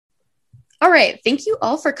All right. Thank you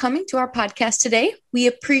all for coming to our podcast today. We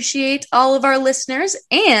appreciate all of our listeners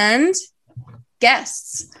and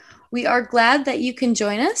guests. We are glad that you can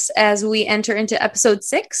join us as we enter into episode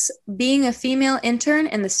 6, being a female intern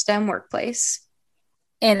in the STEM workplace.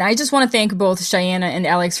 And I just want to thank both Cheyenne and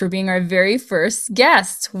Alex for being our very first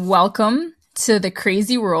guests. Welcome to the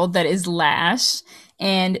crazy world that is LASH.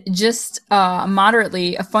 And just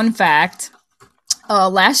moderately, a fun fact,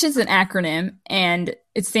 LASH is an acronym, and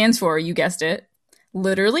it stands for, you guessed it,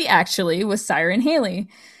 literally actually with Siren Haley.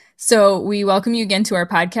 So we welcome you again to our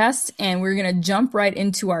podcast, and we're going to jump right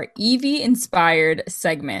into our Evie-inspired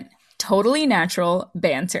segment, Totally Natural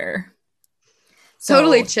Banter. So,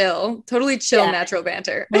 totally chill, natural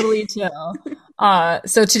banter. Totally chill.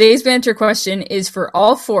 So today's banter question is for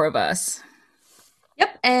all 4 of us.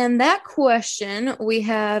 Yep, and that question we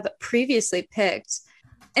have previously picked,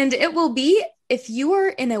 and it will be, if you are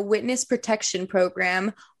in a witness protection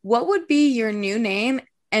program, what would be your new name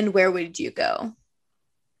and where would you go?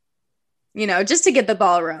 You know, just to get the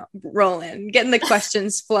ball rolling, getting the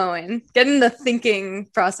questions flowing, getting the thinking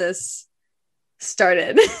process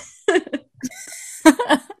started.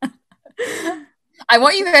 I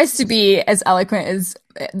want you guys to be as eloquent as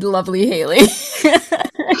lovely Haley.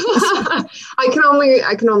 I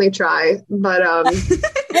can only try, but I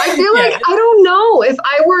feel like, I don't know, if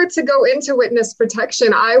I were to go into witness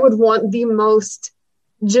protection, I would want the most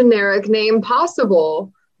generic name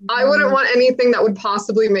possible. I wouldn't want anything that would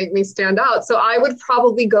possibly make me stand out. So I would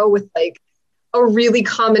probably go with like a really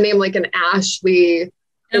common name, like an Ashley,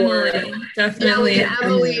 Emily, definitely. Yeah, like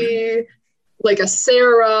Emily, like a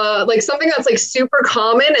Sarah, like something that's like super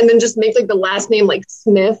common, and then just make like the last name like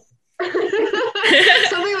Smith.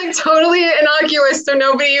 Something like totally innocuous, so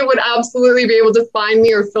nobody would absolutely be able to find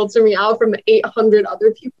me or filter me out from the 800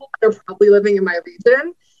 other people that are probably living in my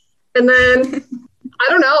region. And then I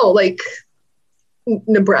don't know, like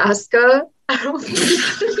Nebraska. I don't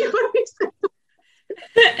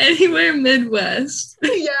anywhere Midwest.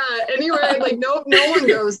 Yeah, anywhere, like no one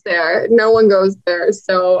goes there. No one goes there.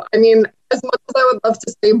 So I mean, as much as I would love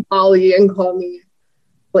to say Bali and call me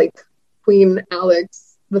like Queen Alex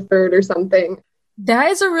the Third or something.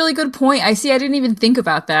 That is a really good point. I didn't even think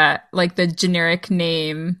about that, like the generic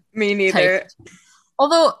name. Me neither. Type.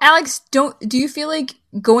 Although, Alex, do you feel like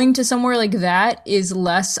going to somewhere like that is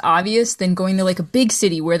less obvious than going to like a big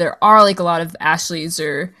city where there are like a lot of Ashleys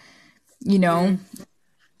or, you know?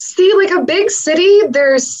 See, like a big city,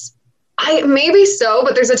 maybe so,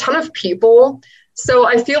 but there's a ton of people. So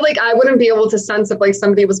I feel like I wouldn't be able to sense if like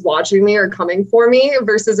somebody was watching me or coming for me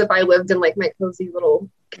versus if I lived in like my cozy little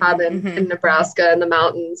cabin in Nebraska in the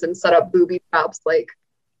mountains and set up booby traps, like,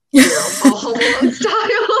 you know, all Home Alone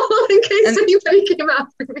style in case anybody came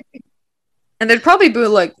after me. And there'd probably be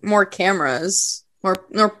like more cameras,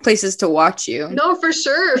 more places to watch you. No, for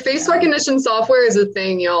sure. Face recognition software is a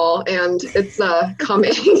thing, y'all, and it's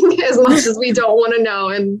coming as much as we don't want to know,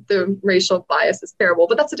 and the racial bias is terrible,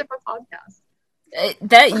 but that's a different podcast.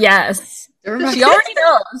 Yes. She already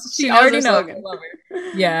knows. She already knows. I love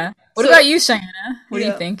her. Yeah. What about you, Cheyenne? What do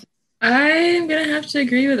you think? I'm going to have to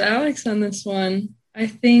agree with Alex on this one. I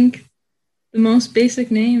think the most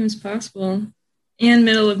basic name is possible. And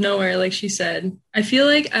middle of nowhere, like she said. I feel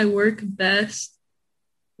like I work best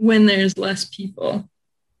when there's less people.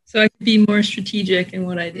 So I could be more strategic in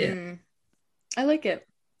what I do. I like it.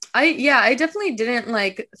 I definitely didn't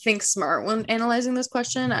like think smart when analyzing this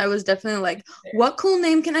question. I was definitely like, what cool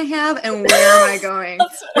name can I have and where am I going?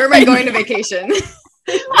 Where am I going to vacation?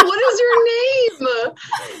 What is your name?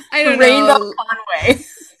 I don't Rainbow know. Conway.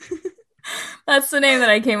 That's the name that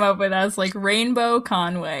I came up with. I was like, Rainbow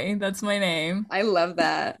Conway. That's my name. I love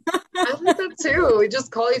that. I like that too. We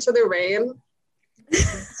just call each other Rain.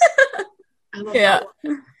 Yeah.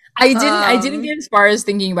 I didn't get as far as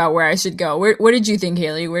thinking about where I should go. What did you think,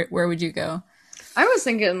 Haley? Where would you go? I was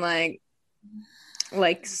thinking like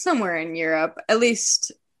somewhere in Europe, at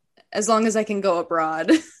least as long as I can go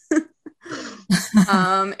abroad.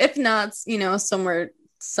 If not, you know, somewhere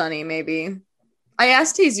sunny maybe. I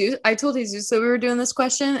told Jesus that we were doing this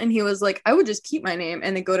question, and he was like, I would just keep my name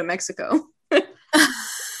and then go to Mexico.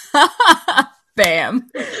 Bam.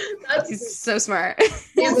 He's so smart.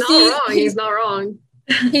 He's not wrong. He's not wrong.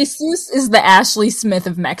 Jesus is the Ashley Smith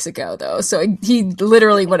of Mexico, though. So he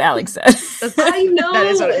literally what Alex said. I know. That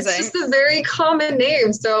is what I'm it's saying. Just a very common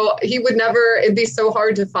name. So he would never, it'd be so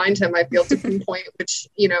hard to find him, I feel, to pinpoint which,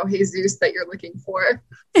 you know, Jesus that you're looking for.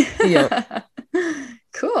 Yep.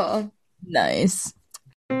 Cool. Nice.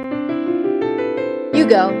 You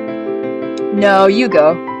go. No, you go.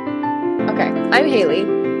 Okay. I'm Haley.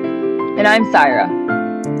 And I'm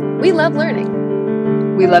Thyra. We love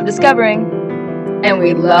learning. We love discovering. And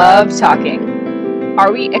we love talking.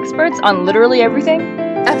 Are we experts on literally everything?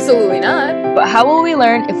 Absolutely not. But how will we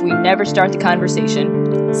learn if we never start the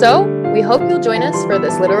conversation? So, we hope you'll join us for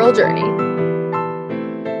this literal journey.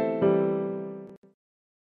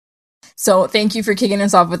 So thank you for kicking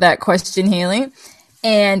us off with that question, Haley.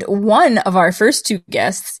 And one of our first two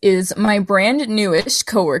guests is my brand newish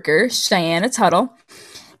coworker, Cheyenne Tuttle.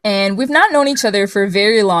 And we've not known each other for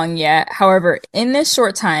very long yet. However, in this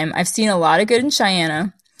short time, I've seen a lot of good in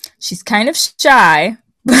Cheyenne. She's kind of shy,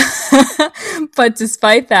 but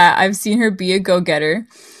despite that, I've seen her be a go-getter.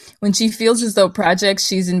 When she feels as though projects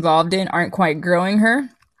she's involved in aren't quite growing her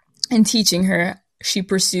and teaching her, she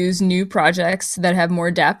pursues new projects that have more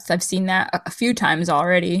depth. I've seen that a few times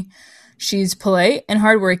already. She's polite and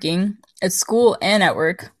hardworking at school and at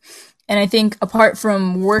work. And I think apart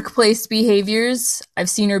from workplace behaviors, I've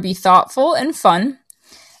seen her be thoughtful and fun.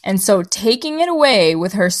 And so taking it away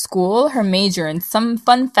with her school, her major, and some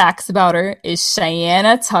fun facts about her is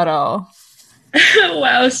Cheyenne Tuttle.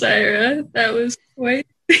 Wow, Syra, that was quite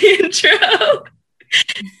the intro.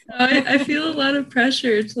 I feel a lot of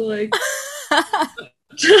pressure to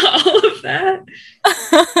to all of that.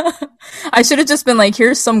 I should have just been like,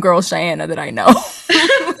 here's some girl Cheyenne that I know.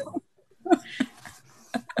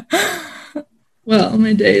 Well,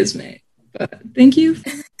 my day is made. But thank you for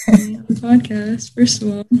having me on the podcast, first of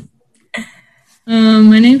all.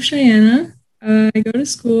 My name's Cheyenne. I go to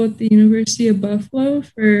school at the University of Buffalo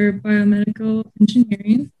for biomedical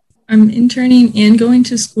engineering. I'm interning and going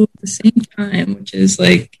to school at the same time, which is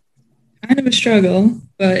kind of a struggle,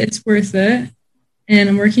 but it's worth it. And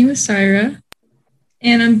I'm working with Syra.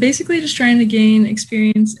 And I'm basically just trying to gain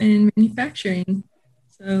experience in manufacturing.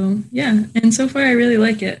 So, yeah. And so far, I really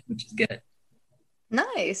like it, which is good.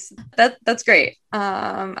 Nice. That's great.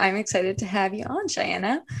 I'm excited to have you on,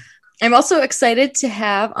 Cheyenne. I'm also excited to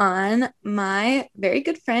have on my very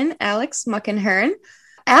good friend, Alex Muckenhern.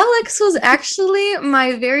 Alex was actually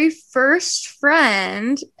my very first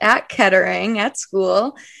friend at Kettering at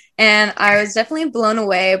school. And I was definitely blown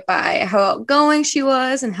away by how outgoing she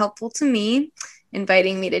was and helpful to me,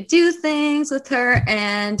 inviting me to do things with her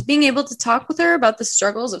and being able to talk with her about the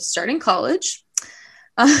struggles of starting college.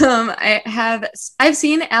 I've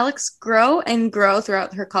seen Alex grow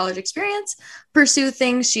throughout her college experience, pursue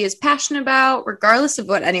things she is passionate about, regardless of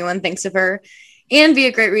what anyone thinks of her, and be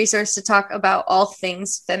a great resource to talk about all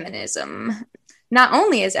things feminism. Not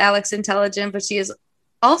only is Alex intelligent, but she is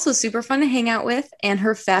also super fun to hang out with, and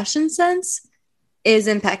her fashion sense is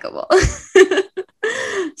impeccable.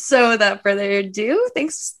 So without further ado,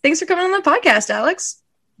 thanks for coming on the podcast, Alex.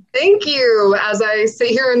 Thank you. As I sit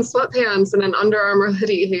here in sweatpants and an Under Armour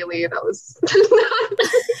hoodie, Haley, that was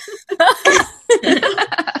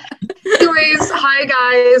Anyways, hi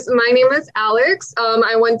guys. My name is Alex.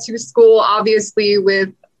 I went to school obviously with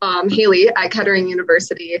Haley at Kettering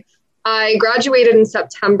University. I graduated in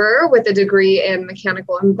September with a degree in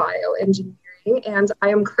mechanical and bioengineering, and I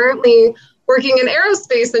am currently working in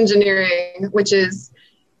aerospace engineering, which is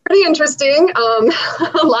pretty interesting.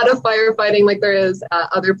 A lot of firefighting like there is at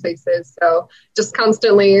other places. So just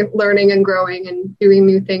constantly learning and growing and doing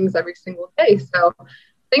new things every single day. So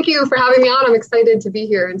thank you for having me on. I'm excited to be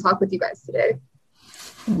here and talk with you guys today.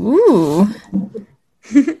 Ooh.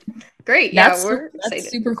 Great. Yeah, we're excited. That's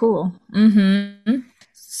super cool. Mm-hmm.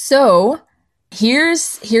 So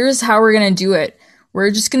here's how we're going to do it.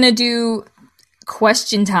 We're just going to do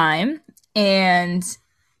question time. And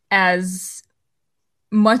as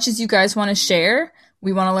much as you guys want to share,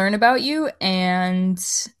 we want to learn about you. And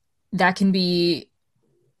that can be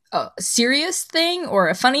a serious thing or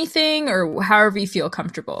a funny thing or however you feel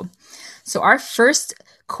comfortable. So our first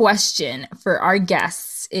question for our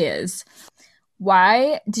guests is,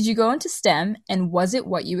 why did you go into STEM and was it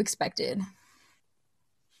what you expected?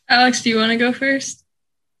 Alex, do you want to go first?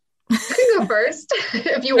 You can go first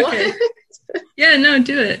if you want. Yeah, no,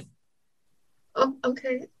 do it. Oh,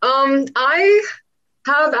 okay. I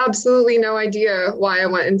have absolutely no idea why I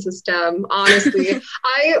went into STEM, honestly.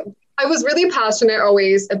 I was really passionate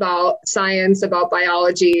always about science, about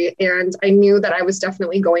biology, and I knew that I was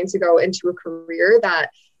definitely going to go into a career that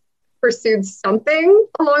pursued something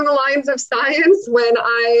along the lines of science. When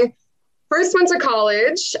I first went to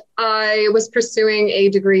college, I was pursuing a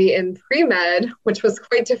degree in pre-med, which was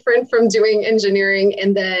quite different from doing engineering,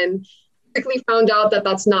 and then quickly found out that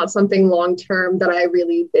that's not something long-term that I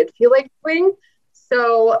really did feel like doing.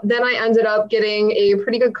 So then I ended up getting a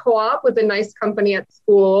pretty good co-op with a nice company at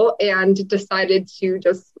school and decided to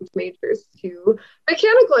just switch majors to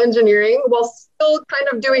mechanical engineering while still kind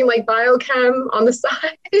of doing like biochem on the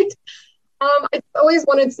side. I always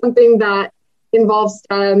wanted something that involve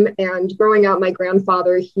STEM. And growing up, my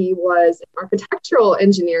grandfather, he was an architectural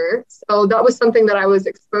engineer. So that was something that I was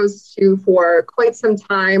exposed to for quite some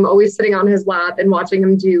time, always sitting on his lap and watching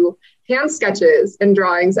him do hand sketches and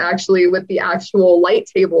drawings actually with the actual light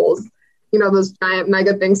tables, those giant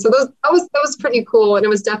mega things. So that was pretty cool. And it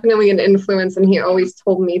was definitely an influence. And he always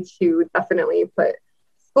told me to definitely put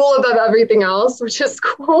school above everything else, which is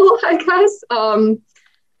cool, I guess.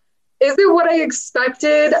 Is it what I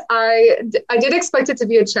expected? I did expect it to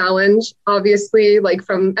be a challenge, obviously, like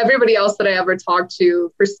from everybody else that I ever talked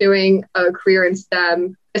to pursuing a career in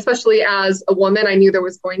STEM, especially as a woman. I knew there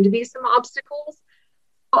was going to be some obstacles.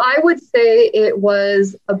 I would say it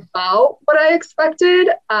was about what I expected.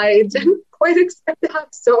 I didn't quite expect to have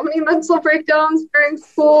so many mental breakdowns during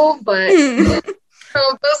school, but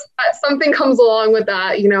something comes along with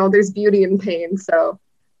that. There's beauty in pain, so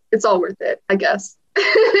it's all worth it, I guess.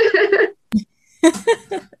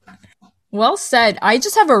 Well said. I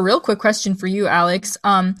just have a real quick question for you, Alex.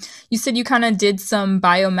 You said you kind of did some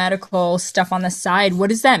biomedical stuff on the side. What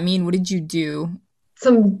does that mean? What did you do?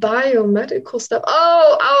 Some biomedical stuff.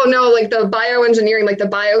 Oh no, like the bioengineering, like the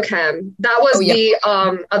biochem. That was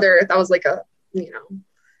that was like a,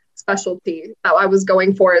 specialty that I was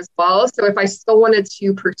going for as well. So if I still wanted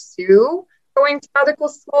to pursue going to medical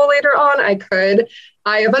school later on, I could.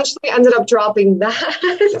 I eventually ended up dropping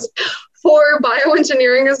that for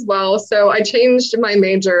bioengineering as well. So I changed my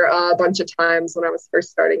major a bunch of times when I was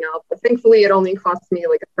first starting out, but thankfully it only cost me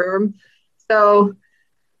like a term. So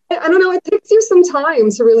I don't know, it takes you some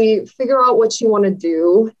time to really figure out what you want to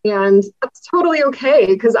do. And that's totally okay,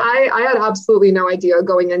 because I had absolutely no idea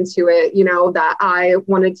going into it, that I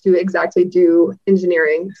wanted to exactly do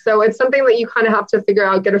engineering. So it's something that you kind of have to figure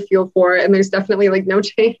out, get a feel for. And there's definitely like no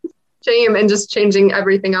shame in just changing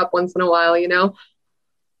everything up once in a while,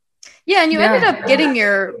 Yeah, and you ended up getting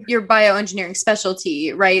your bioengineering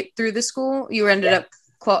specialty, right, through the school? You ended up,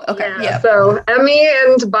 yeah. So ME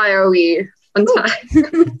and Bio-E. Fun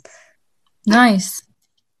time. Nice.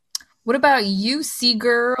 What about you,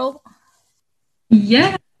 C-Girl?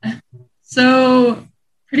 Yeah. So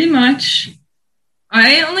pretty much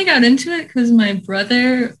I only got into it because my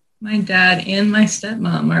brother, my dad, and my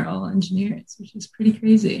stepmom are all engineers, which is pretty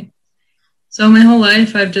crazy. So my whole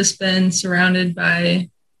life I've just been surrounded by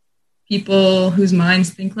people whose minds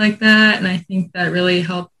think like that. And I think that really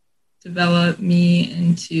helped develop me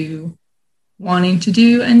into wanting to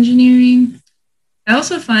do engineering. I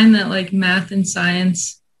also find that like math and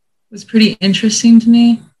science was pretty interesting to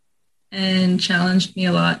me and challenged me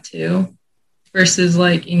a lot too, versus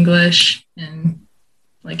like English and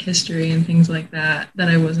like history and things like that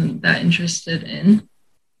I wasn't that interested in.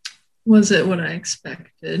 Was it what I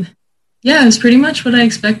expected? Yeah, it was pretty much what I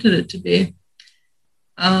expected it to be.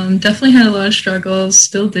 Definitely had a lot of struggles,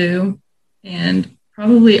 still do, and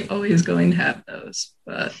probably always going to have those.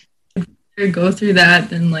 But I'd rather go through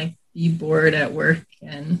that than like be bored at work.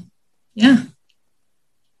 And yeah,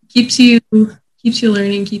 keeps you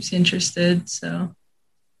learning, keeps you interested. So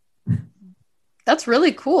that's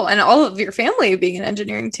really cool. And all of your family being in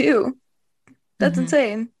engineering too. That's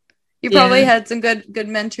insane. You probably had some good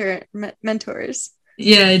mentors.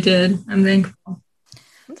 Yeah, I did. I'm thankful.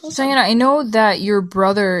 Cheyenne, I know that your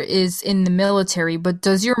brother is in the military, but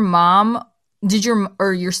does your mom,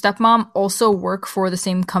 your stepmom also work for the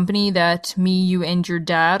same company that me, you, and your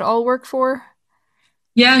dad all work for?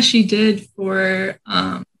 Yeah, she did for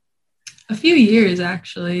a few years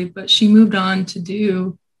actually, but she moved on to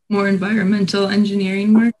do more environmental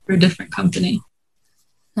engineering work for a different company.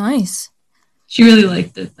 Nice. She really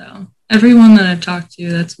liked it though. Everyone that I've talked to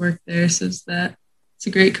that's worked there says that it's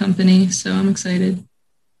a great company, so I'm excited.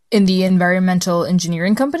 In the environmental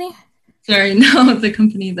engineering company? Sorry, no, the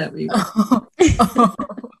company that we work.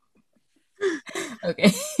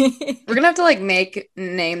 Okay. We're gonna have to like make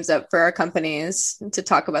names up for our companies to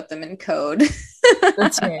talk about them in code.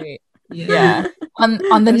 That's right. Yeah.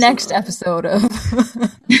 On the next episode of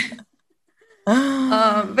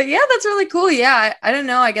but yeah, that's really cool. Yeah, I don't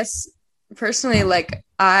know. I guess personally, like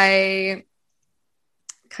I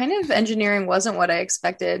kind of engineering wasn't what I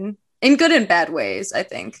expected in good and bad ways, I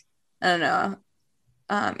think. I don't know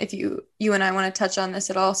if you and I want to touch on this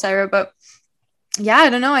at all, Syra, but yeah, I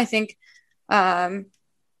don't know. I think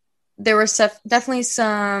there were definitely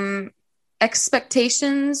some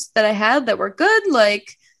expectations that I had that were good.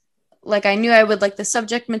 Like I knew I would like the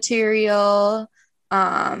subject material.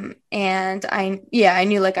 And I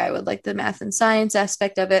knew like I would like the math and science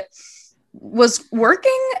aspect of it. Was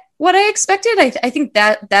working what I expected. I think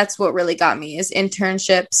that's what really got me is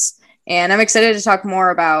internships. And I'm excited to talk more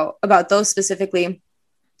about those specifically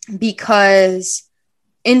because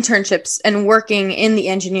internships and working in the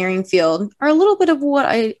engineering field are a little bit of what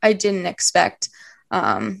I didn't expect.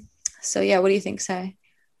 So yeah, what do you think, Sai?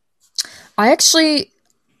 I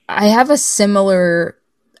have a similar,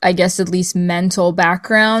 I guess, at least mental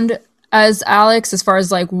background as Alex, as far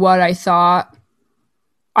as like what I thought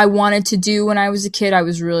I wanted to do when I was a kid. I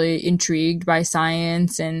was really intrigued by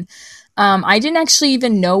science, and I didn't actually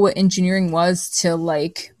even know what engineering was till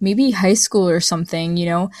like maybe high school or something, you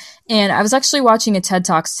know? And I was actually watching a TED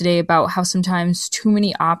Talks today about how sometimes too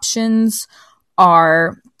many options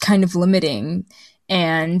are kind of limiting.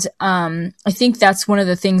 And I think that's one of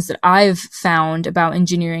the things that I've found about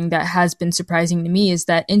engineering that has been surprising to me, is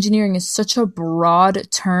that engineering is such a broad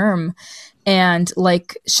term. And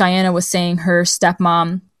like Cheyenne was saying, her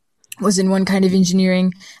stepmom was in one kind of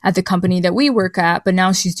engineering at the company that we work at, but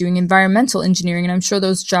now she's doing environmental engineering. And I'm sure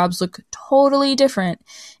those jobs look totally different.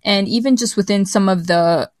 And even just within some of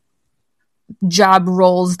the job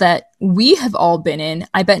roles that we have all been in,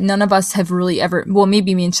 I bet none of us have really ever, well,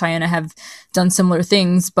 maybe me and Cheyenne have done similar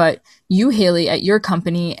things, but you, Haley, at your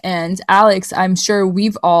company, and Alex, I'm sure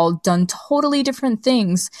we've all done totally different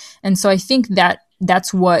things. And so I think that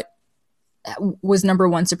that's what was number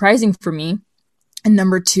one, surprising for me. And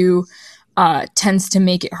number two, tends to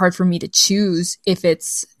make it hard for me to choose if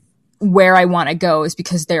it's where I want to go, is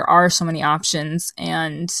because there are so many options.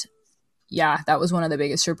 And yeah, that was one of the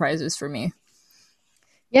biggest surprises for me.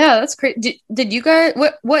 Yeah, that's great. Did you guys,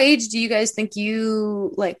 what age do you guys think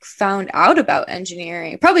you like found out about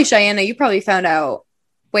engineering? Probably Cheyenne, you probably found out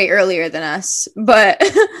way earlier than us, but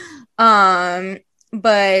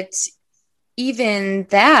but even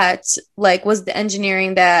that, like, was the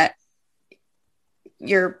engineering that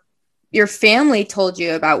your family told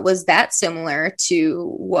you about, was that similar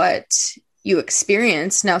to what you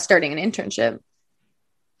experienced now starting an internship?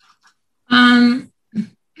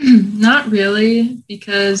 Not really,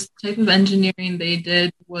 because the type of engineering they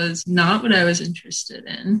did was not what I was interested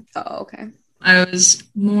in. Oh, okay. I was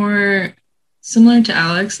more similar to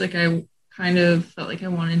Alex. Like, I kind of felt like I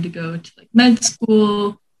wanted to go to like med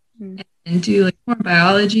school and do like more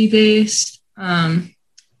biology based.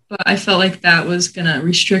 But I felt like that was gonna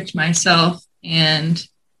restrict myself. And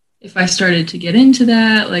if I started to get into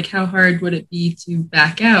that, like, how hard would it be to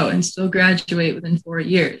back out and still graduate within 4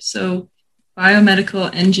 years? So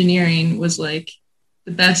biomedical engineering was like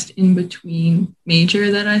the best in between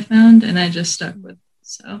major that I found, and I just stuck with it.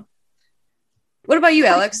 So what about you,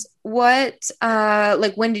 Alex? What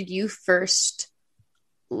like, when did you first,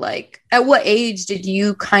 like, at what age did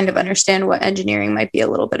you kind of understand what engineering might be a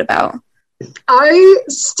little bit about? I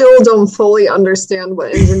still don't fully understand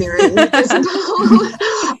what engineering is about.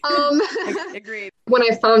 Agreed. When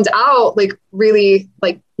I found out, like, really,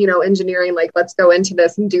 like, you know, engineering, like, let's go into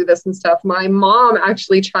this and do this and stuff, my mom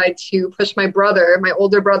actually tried to push my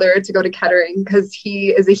older brother, to go to Kettering, because he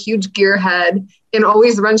is a huge gearhead and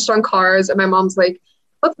always wrenched on cars. And my mom's like,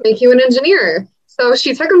 let's make you an engineer. So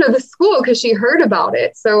she took him to the school because she heard about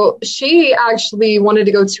it. So she actually wanted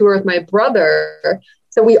to go tour with my brother.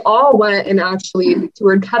 So we all went and actually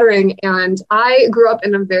toured Kettering, and I grew up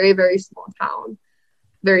in a very, very small town,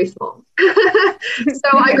 very small. So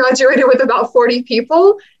I graduated with about 40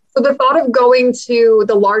 people. So the thought of going to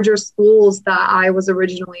the larger schools that I was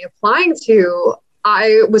originally applying to,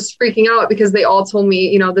 I was freaking out, because they all told me,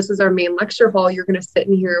 you know, this is our main lecture hall. You're going to sit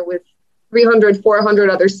in here with 300, 400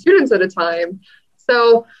 other students at a time.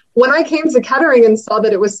 So when I came to Kettering and saw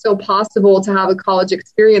that it was still possible to have a college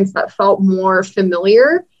experience that felt more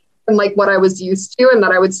familiar and like what I was used to, and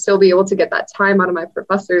that I would still be able to get that time out of my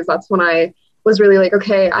professors, that's when I was really like,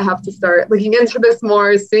 okay, I have to start looking into this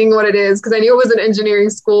more, seeing what it is. Because I knew it was an engineering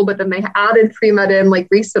school, but then they added pre-med in like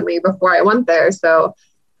recently before I went there. So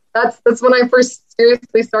that's when I first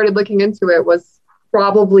seriously started looking into it, was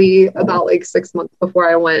probably about like 6 months before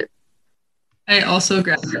I went. I also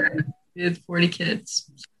graduated with 40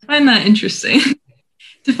 kids. I find that interesting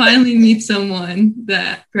to finally meet someone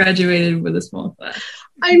that graduated with a small class.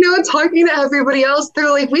 I know, talking to everybody else, they're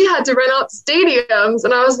like, we had to rent out stadiums.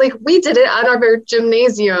 And I was like, we did it at our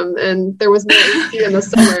gymnasium, and there was no AC in the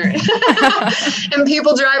summer. And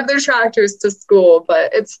people drive their tractors to school,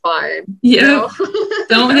 but it's fine. Yeah. You know?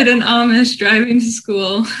 Don't hit an Amish driving to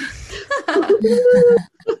school.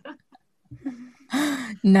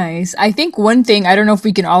 Nice. I think one thing, I don't know if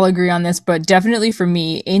we can all agree on this, but definitely for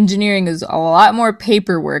me, engineering is a lot more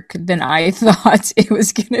paperwork than I thought it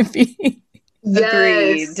was going to be.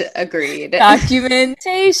 Yes. Agreed.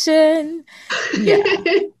 Documentation. Yeah.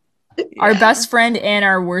 Our best friend and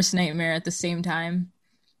our worst nightmare at the same time.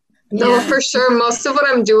 No, for sure. Most of what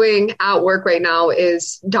I'm doing at work right now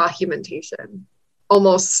is documentation.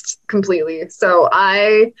 almost completely. So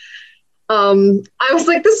I was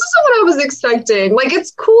like, this isn't what I was expecting. Like,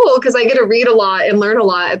 it's cool because I get to read a lot and learn a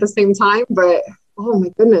lot at the same time. But oh my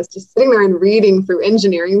goodness, just sitting there and reading through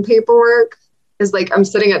engineering paperwork is like I'm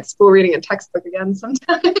sitting at school reading a textbook again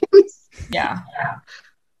sometimes. Yeah.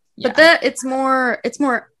 But that it's more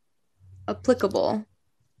applicable.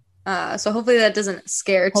 So hopefully that doesn't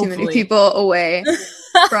scare too many people away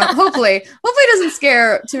from hopefully it doesn't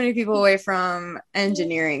scare too many people away from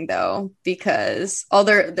engineering though, because all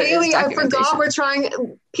there Haley, I forgot we're trying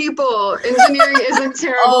people. Engineering isn't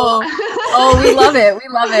terrible. We love it. We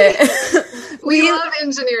love it. We love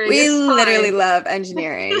engineering. We literally love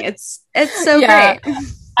engineering. It's so great.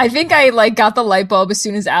 I think I like got the light bulb as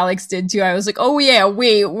soon as Alex did too. I was like, oh yeah,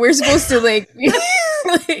 wait, we're supposed to like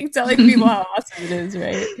telling people how awesome it is,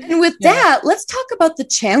 right? And with that, let's talk about the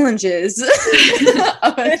challenges.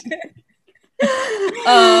 But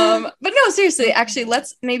no, seriously, actually,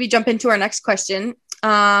 let's maybe jump into our next question.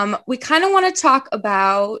 We kind of want to talk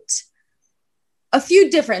about a few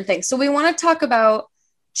different things. So we want to talk about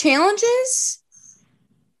challenges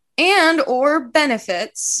and or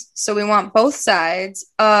benefits. So we want both sides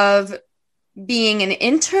of being an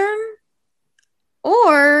intern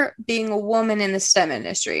or being a woman in the STEM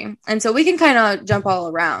industry. And so we can kind of jump all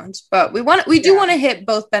around, but we do want to hit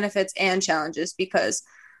both benefits and challenges because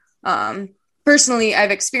personally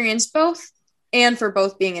I've experienced both, and for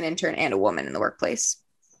both being an intern and a woman in the workplace.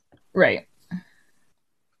 Right.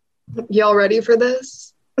 Y'all ready for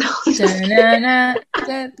this?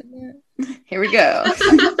 Here we go.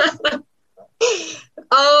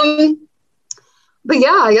 But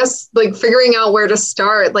yeah, I guess like figuring out where to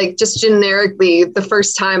start, like just generically, the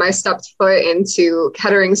first time I stepped foot into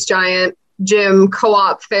Kettering's giant gym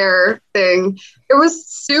co-op fair thing, it was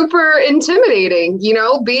super intimidating, you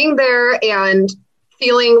know, being there and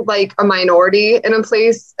feeling like a minority in a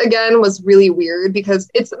place again was really weird because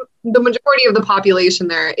it's the majority of the population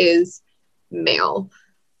there is male.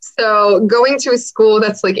 So going to a school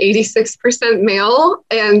that's like 86% male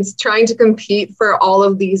and trying to compete for all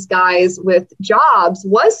of these guys with jobs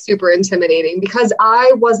was super intimidating because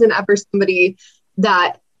I wasn't ever somebody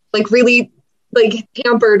that like really like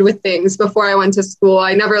tampered with things before I went to school.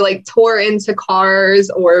 I never like tore into cars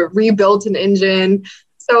or rebuilt an engine.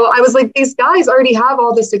 So I was like, these guys already have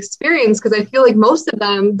all this experience because I feel like most of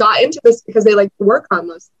them got into this because they like to work on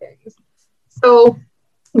those things. So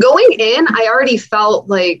going in, I already felt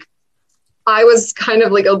like I was kind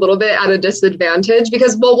of like a little bit at a disadvantage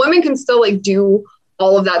because while women can still like do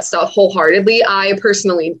all of that stuff wholeheartedly, I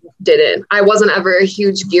personally didn't. I wasn't ever a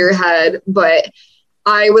huge gearhead, but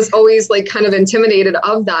I was always like kind of intimidated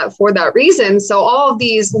of that for that reason. So all of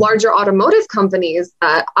these larger automotive companies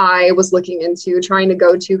that I was looking into, trying to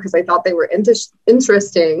go to because I thought they were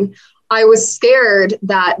interesting, I was scared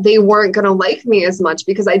that they weren't going to like me as much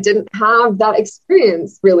because I didn't have that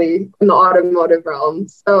experience really in the automotive realm.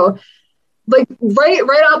 So like right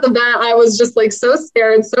out the bat, I was just like so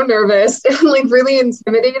scared and so nervous and like really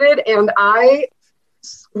intimidated. And I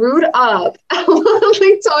screwed up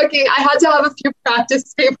like talking. I had to have a few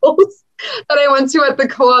practice tables that I went to at the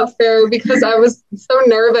co-op fair because I was so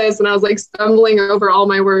nervous and I was like stumbling over all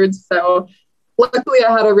my words. So luckily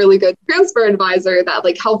I had a really good transfer advisor that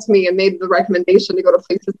like helped me and made the recommendation to go to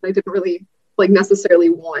places I didn't really like necessarily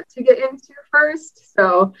want to get into first.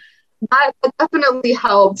 So that definitely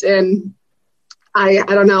helped. And I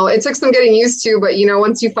don't know, it took some getting used to, but you know,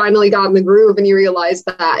 once you finally got in the groove and you realize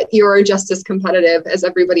that you're just as competitive as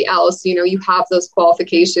everybody else, you know, you have those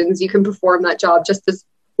qualifications, you can perform that job just as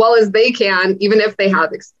well as they can, even if they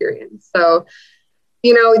have experience. So,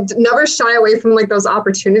 you know, never shy away from like those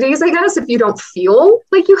opportunities, I guess, if you don't feel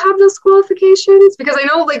like you have those qualifications, because I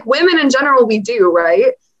know like women in general, we do,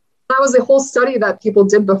 right? That was a whole study that people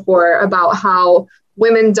did before about how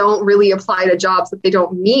women don't really apply to jobs that they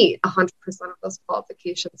don't meet 100% of those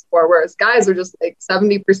qualifications for, whereas guys are just like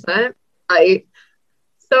 70%, right?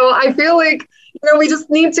 So I feel like, you know, we just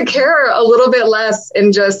need to care a little bit less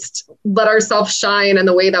and just let ourselves shine in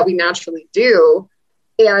the way that we naturally do.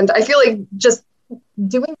 And I feel like just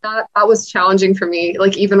doing that was challenging for me,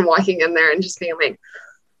 like even walking in there and just being like,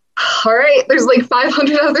 all right, there's like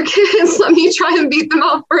 500 other kids. Let me try and beat them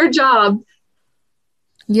out for a job.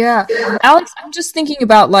 Yeah. Alex, I'm just thinking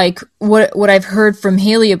about like what I've heard from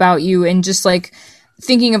Haley about you and just like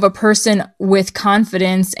thinking of a person with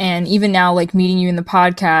confidence, and even now like meeting you in the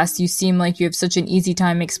podcast, you seem like you have such an easy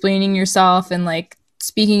time explaining yourself and like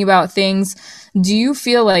speaking about things. Do you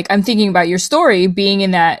feel like, I'm thinking about your story being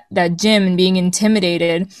in that gym and being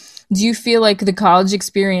intimidated, do you feel like the college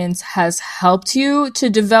experience has helped you to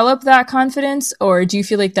develop that confidence, or do you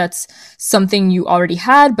feel like that's something you already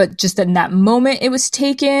had, but just in that moment it was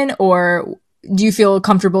taken, or do you feel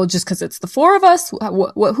comfortable just because it's the four of us?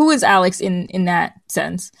 Who is Alex in that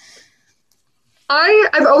sense?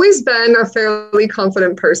 I've always been a fairly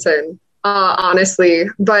confident person, honestly.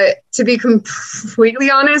 But to be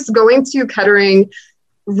completely honest, going to Kettering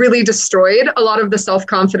really destroyed a lot of the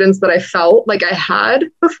self-confidence that I felt like I had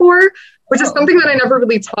before, which is something that I never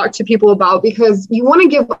really talked to people about, because you want to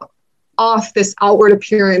give off this outward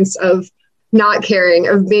appearance of not caring,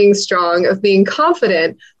 of being strong, of being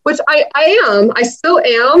confident, which I still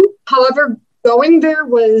am. However, going there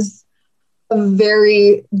was a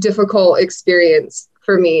very difficult experience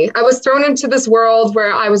for me. I was thrown into this world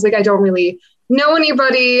where I was like, I don't really know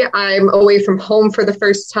anybody. I'm away from home for the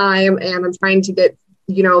first time and I'm trying to get,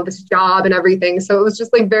 this job and everything. So it was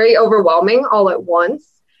just like very overwhelming all at once.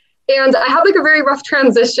 And I had like a very rough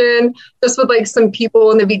transition just with like some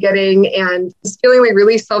people in the beginning and just feeling like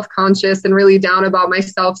really self-conscious and really down about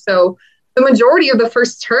myself. So the majority of the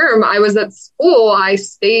first term I was at school, I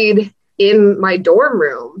stayed in my dorm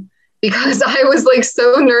room because I was like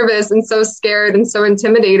so nervous and so scared and so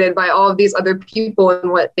intimidated by all of these other people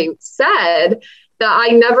and what they said that I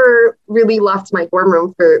never really left my dorm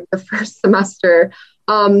room for the first semester.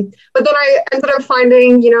 But then I ended up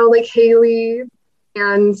finding, like Haley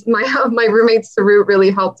and my roommate Sarut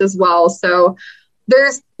really helped as well. So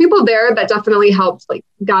there's people there that definitely helped like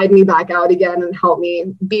guide me back out again and help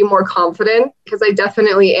me be more confident, because I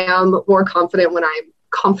definitely am more confident when I'm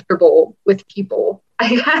comfortable with people,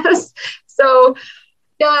 I guess. So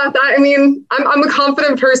yeah, I'm a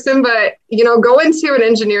confident person, but going to an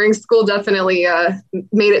engineering school definitely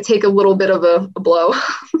made it take a little bit of a blow.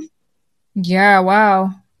 Yeah,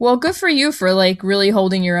 wow. Well, good for you for like really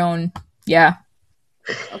holding your own. Yeah.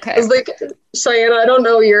 Okay. I was like, Cheyenne, I don't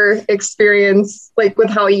know your experience like with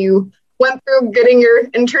how you went through getting your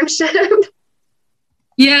internship.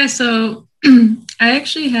 Yeah, so I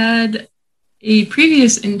actually had a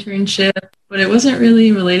previous internship, but it wasn't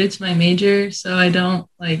really related to my major, so I don't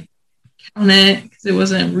like count it because it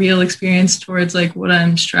wasn't real experience towards like what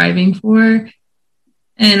I'm striving for.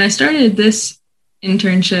 And I started this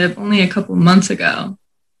internship only a couple months ago,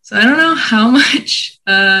 so I don't know how much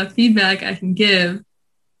feedback I can give,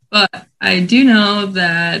 but I do know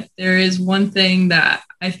that there is one thing that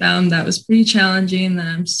I found that was pretty challenging that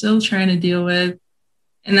I'm still trying to deal with,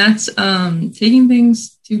 and that's taking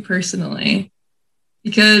things too personally.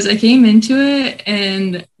 Because I came into it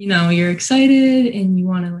and, you're excited and you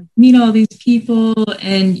want to like meet all these people,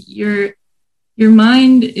 and your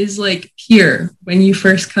mind is like pure when you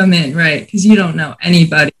first come in, right? Because you don't know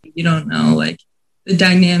anybody. You don't know like the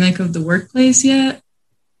dynamic of the workplace yet.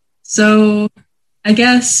 So I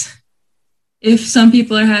guess if some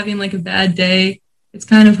people are having like a bad day, it's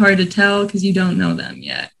kind of hard to tell because you don't know them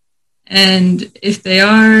yet. And if they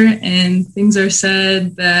are and things are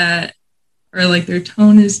said that, or like their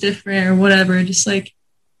tone is different or whatever, just like,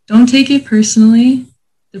 don't take it personally.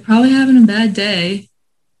 They're probably having a bad day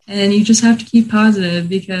and you just have to keep positive,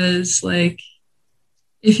 because like,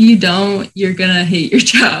 if you don't, you're going to hate your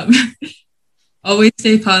job. Always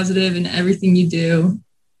stay positive in everything you do.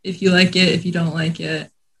 If you like it, if you don't like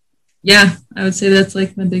it. Yeah, I would say that's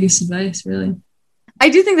like my biggest advice, really. I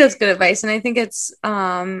do think that's good advice. And I think it's,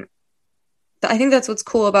 I think that's what's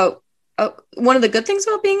cool about one of the good things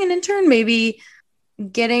about being an intern, maybe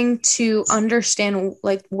getting to understand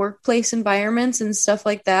like workplace environments and stuff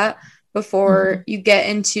like that before you get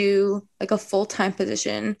into like a full-time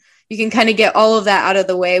position. You can kind of get all of that out of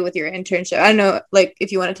the way with your internship. I don't know, like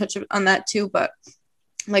if you want to touch on that too, but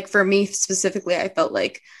like for me specifically, I felt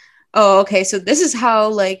like, oh, okay, so this is how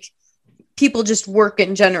like people just work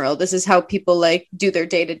in general. This is how people like do their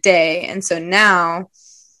day to day. And so now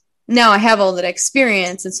I have all that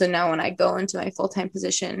experience. And so now when I go into my full-time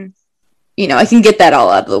position, I can get that all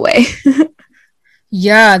out of the way.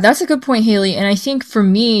 Yeah, that's a good point, Haley. And I think for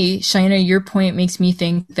me, Shaina, your point makes me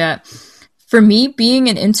think that for me, being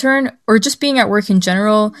an intern or just being at work in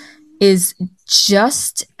general is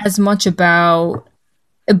just as much about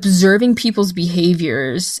observing people's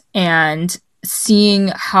behaviors and seeing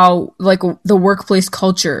how like the workplace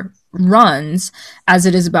culture runs as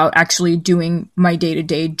it is about actually doing my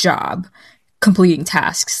day-to-day job, completing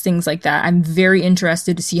tasks, things like that. I'm very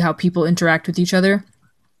interested to see how people interact with each other,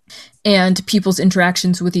 and people's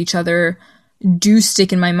interactions with each other do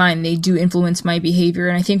stick in my mind. They do influence my behavior.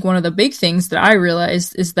 And I think one of the big things that I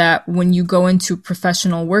realized is that when you go into a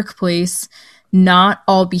professional workplace, not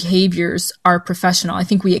all behaviors are professional. I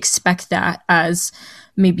think we expect that as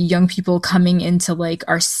maybe young people coming into like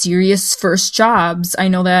our serious first jobs. I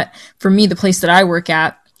know that for me, the place that I work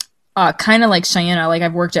at, kind of like Cheyenne, like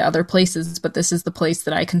I've worked at other places, but this is the place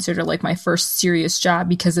that I consider like my first serious job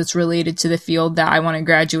because it's related to the field that I want to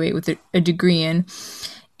graduate with a degree in.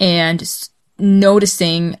 And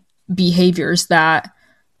noticing behaviors that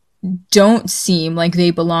don't seem like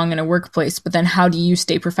they belong in a workplace, but then how do you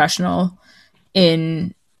stay professional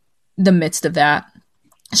in the midst of that?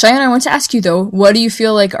 Cheyenne, I want to ask you though, what do you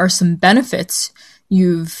feel like are some benefits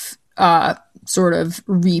you've sort of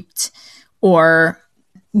reaped or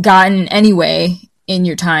gotten anyway in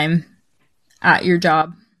your time at your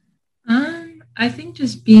job? I think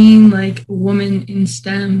just being like a woman in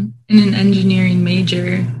STEM in an engineering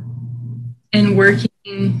major and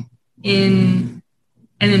working in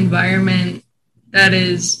an environment that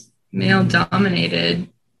is male dominated,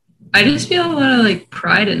 I just feel a lot of like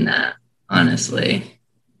pride in that, honestly.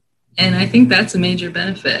 And I think that's a major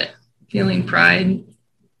benefit, feeling pride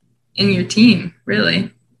in your team,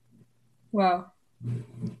 really. Wow.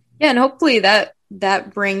 Yeah, and hopefully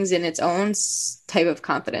that brings in its own type of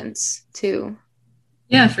confidence too.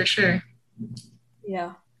 Yeah, for sure.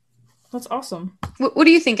 Yeah, that's awesome. What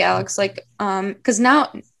do you think, Alex? Like, because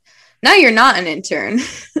now you're not an intern.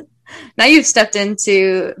 Now you've stepped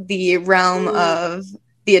into the realm of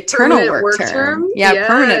the eternal work term. Yeah, yes.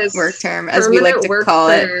 Permanent work term, as we like to call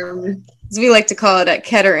it. As we like to call it at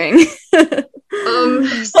Kettering.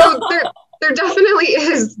 So there definitely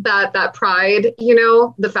is that pride, you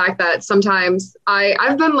know, the fact that sometimes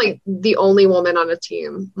I've been like the only woman on a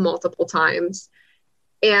team multiple times.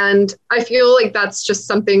 And I feel like that's just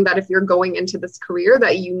something that if you're going into this career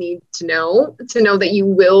that you need to know that you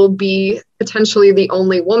will be potentially the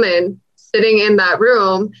only woman sitting in that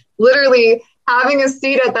room, literally having a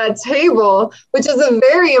seat at that table, which is a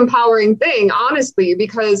very empowering thing, honestly,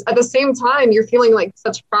 because at the same time, you're feeling like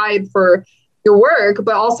such pride for your work,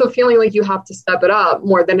 but also feeling like you have to step it up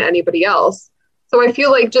more than anybody else. So I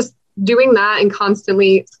feel like just doing that and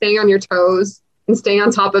constantly staying on your toes and staying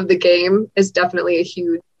on top of the game is definitely a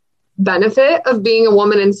huge benefit of being a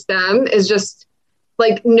woman in STEM, is just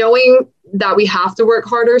like knowing that we have to work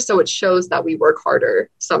harder. So it shows that we work harder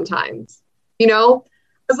sometimes, you know,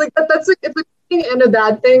 it's like, it's a good thing and a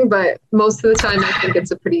bad thing, but most of the time I think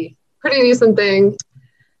it's a pretty decent thing.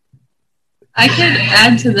 I could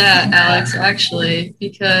add to that, Alex, actually,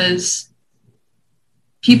 because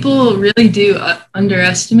people really do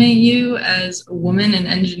underestimate you as a woman in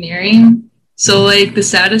engineering. So like the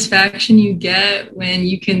satisfaction you get when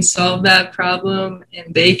you can solve that problem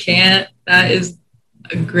and they can't, that is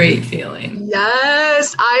a great feeling.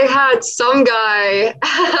 Yes, I had some guy,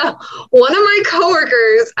 one of my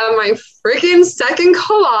coworkers at my freaking second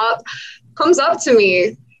co-op comes up to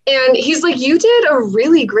me and he's like, "You did a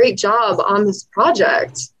really great job on this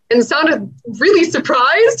project," and sounded really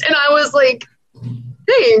surprised. And I was like,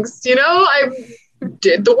 "Thanks, you know, I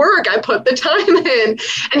did the work, I put the time in."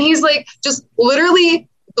 And he's like, just literally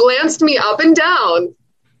glanced me up and down,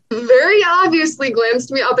 very obviously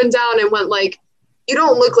glanced me up and down and went like, "You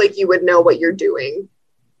don't look like you would know what you're doing."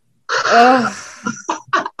 And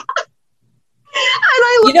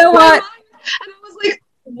I you know what? And I was like,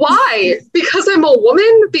 why? Because I'm a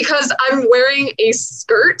woman? Because I'm wearing a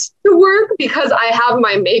skirt to work? Because I have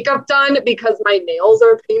my makeup done? Because my nails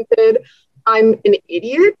are painted? I'm an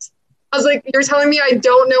idiot? I was like, you're telling me I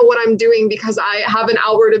don't know what I'm doing because I have an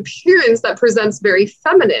outward appearance that presents very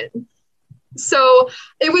feminine. So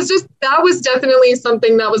it was just, that was definitely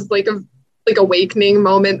something that was like a awakening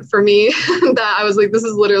moment for me that I was like, this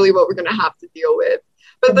is literally what we're going to have to deal with.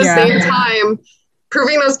 But at the same time,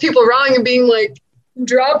 proving those people wrong and being like,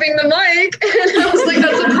 dropping the mic. And I was like,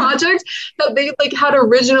 that's a project that they like had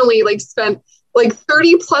originally like spent like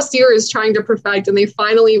 30 plus years trying to perfect, and they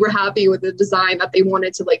finally were happy with the design that they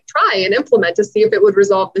wanted to like try and implement to see if it would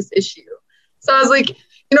resolve this issue. So I was like, you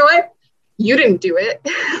know what? You didn't do it.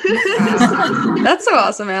 That's so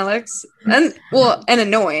awesome, Alex. And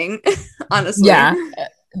annoying, honestly. Yeah.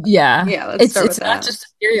 It's not just a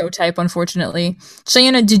stereotype, unfortunately.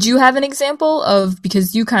 Cheyenne, did you have an example of,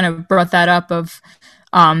 because you kind of brought that up, of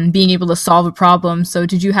being able to solve a problem? So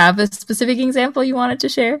did you have a specific example you wanted to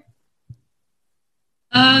share?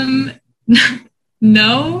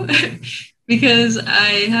 No, because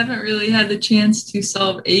I haven't really had the chance to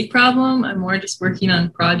solve a problem. I'm more just working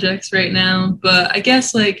on projects right now. But I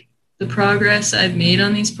guess like the progress I've made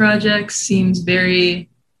on these projects seems very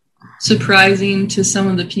surprising to some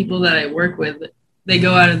of the people that I work with. They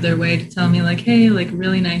go out of their way to tell me like, hey, like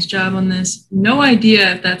really nice job on this. No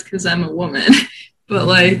idea if that's because I'm a woman, but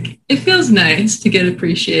like it feels nice to get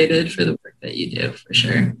appreciated for the work that you do, for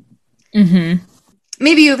sure. Mm-hmm.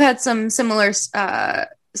 Maybe you've had some similar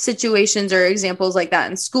situations or examples like that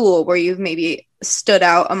in school where you've maybe stood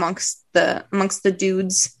out amongst the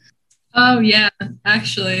dudes. Oh yeah,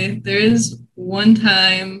 actually, there is one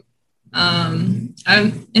time I'm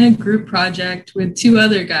in a group project with two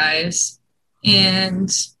other guys, and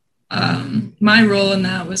my role in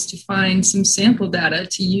that was to find some sample data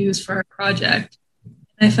to use for our project.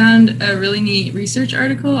 I found a really neat research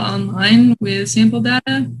article online with sample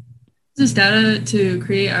data. This data to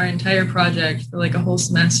create our entire project for like a whole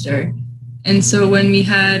semester. And so when we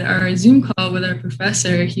had our Zoom call with our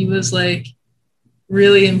professor, he was like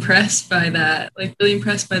really impressed by that, like really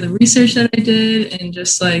impressed by the research that I did, and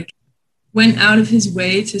just like went out of his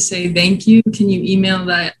way to say, thank you. Can you email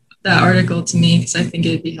that article to me? Because I think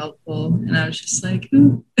it'd be helpful. And I was just like,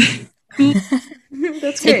 ooh, cool.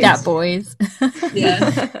 That's Take great. that, boys.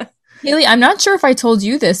 Yeah. Haley, I'm not sure if I told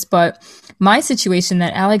you this, but my situation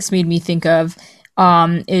that Alex made me think of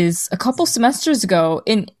is a couple semesters ago.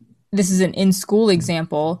 This is an in-school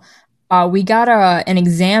example. We got an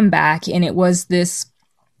exam back, and it was this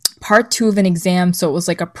part 2 of an exam. So it was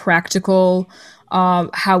like a practical,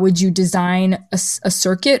 how would you design a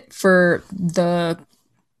circuit for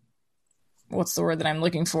what's the word that I'm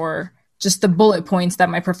looking for? Just the bullet points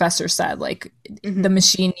that my professor said, like the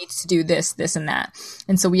machine needs to do this, this, and that.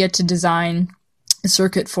 And so we had to design a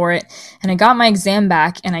circuit for it. And I got my exam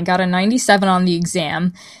back, and I got a 97 on the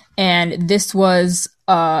exam. And this was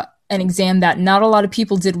an exam that not a lot of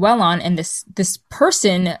people did well on. And this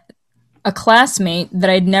person, a classmate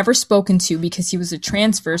that I'd never spoken to because he was a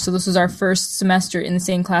transfer. So this was our first semester in the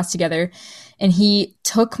same class together. And he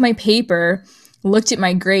took my paper, looked at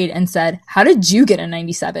my grade, and said, "How did you get a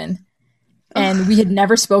 97? And we had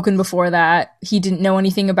never spoken before that. He didn't know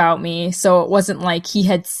anything about me. So it wasn't like he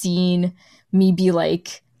had seen me be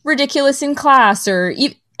like ridiculous in class,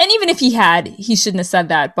 and even if he had, he shouldn't have said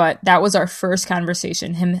that. But that was our first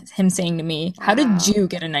conversation. Him saying to me, "How did you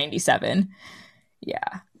get a 97?"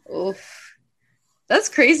 Yeah. Oof. That's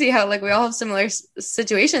crazy how like we all have similar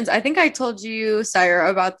situations. I think I told you, Syra,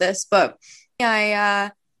 about this, but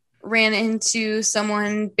I ran into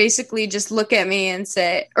someone basically just look at me and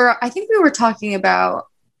say, or I think we were talking about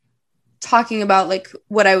like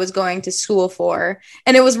what I was going to school for.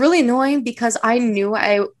 And it was really annoying because I knew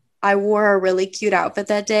I wore a really cute outfit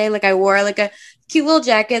that day. Like I wore like a cute little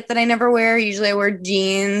jacket that I never wear. Usually I wear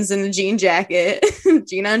jeans and a jean jacket,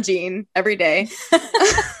 jean on jean every day.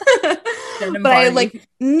 But I like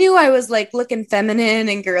knew I was like looking feminine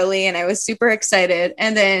and girly, and I was super excited.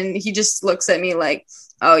 And then he just looks at me like,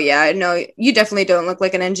 "Oh yeah, no, you definitely don't look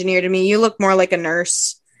like an engineer to me. You look more like a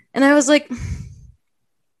nurse." And I was like,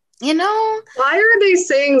 why are they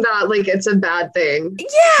saying that like it's a bad thing?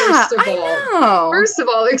 Yeah, First of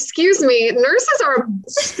all, excuse me, nurses are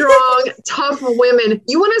strong, tough women.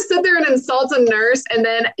 You want to sit there and insult a nurse and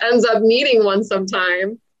then ends up needing one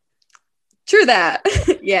sometime. True that.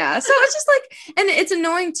 Yeah. So it's just like, and it's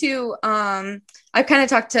annoying too. I've kind of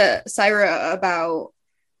talked to Syra about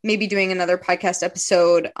maybe doing another podcast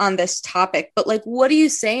episode on this topic, but like, what do you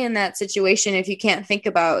say in that situation if you can't think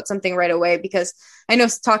about something right away? Because I know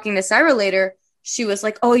talking to Syra later, she was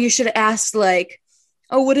like, "Oh, you should have asked like,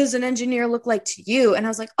 oh, what does an engineer look like to you?" And I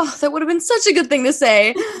was like, "Oh, that would have been such a good thing to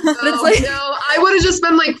say." But it's like, no, I would have just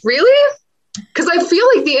been like, "Really?" Because I feel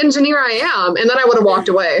like the engineer I am, and then I would have walked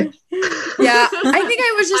away. Yeah, I think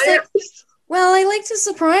I was just like, "Well, I like to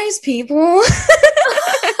surprise people."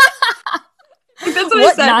 That's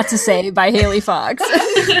what not to say by Haley Fox. Well,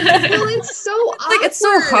 it's so awkward, like it's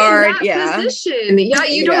so hard. Yeah. Position. Yeah,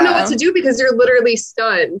 you don't know what to do because you're literally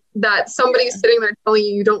stunned that somebody's sitting there telling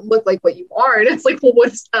you don't look like what you are, and it's like, well, what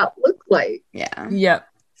does that look like? Yeah. Yep.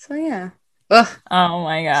 So yeah. Ugh. Oh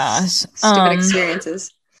my gosh. Stupid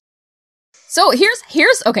experiences. So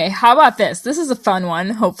here's okay, how about this? This is a fun one,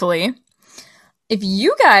 hopefully. If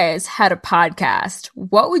you guys had a podcast,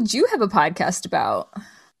 what would you have a podcast about?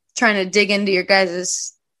 Trying to dig into your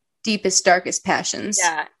guys' deepest, darkest passions.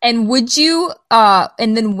 Yeah. And would you,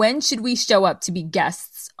 and then when should we show up to be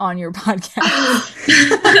guests on your podcast?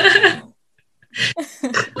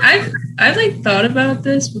 I've like thought about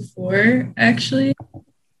this before, actually.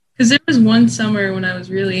 Because there was one summer when I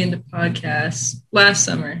was really into podcasts, last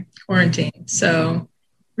summer, quarantine. So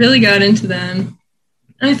really got into them.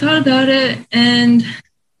 And I thought about it, and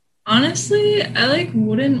honestly, I like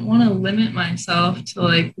wouldn't want to limit myself to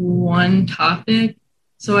like one topic.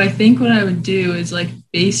 So I think what I would do is like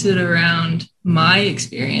base it around my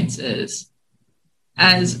experiences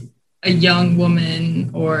as a young woman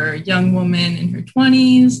or young woman in her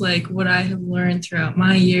 20s, like what I have learned throughout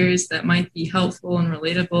my years that might be helpful and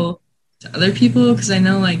relatable to other people. Because I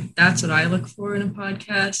know like that's what I look for in a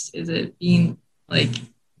podcast, is it being like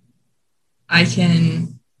I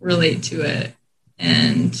can relate to it.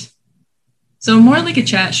 And so more like a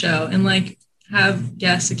chat show and like have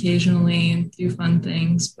guests occasionally and do fun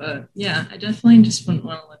things. But yeah, I definitely just wouldn't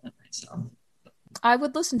want to limit myself. I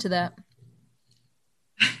would listen to that.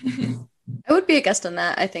 I would be a guest on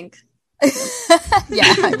that, I think.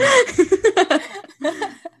 Yeah.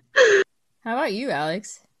 How about you,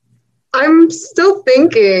 Alex? I'm still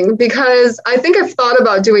thinking, because I think I've thought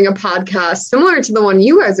about doing a podcast similar to the one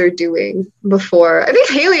you guys are doing before. I think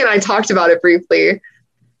Haley and I talked about it briefly,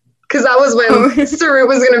 because that was when Sarut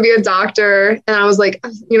was going to be a doctor, and I was like,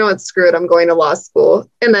 you know what, screw it, I'm going to law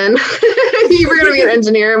school. And then you were going to be an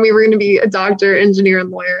engineer, and we were going to be a doctor, engineer,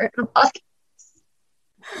 and lawyer in a podcast.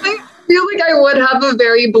 I feel like I would have a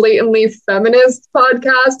very blatantly feminist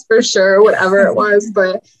podcast for sure, whatever it was,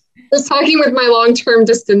 but I was talking with my long-term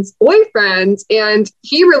distance boyfriend, and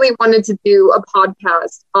he really wanted to do a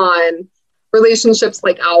podcast on relationships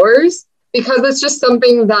like ours, because it's just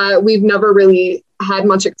something that we've never really had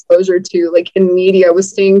much exposure to, like in media,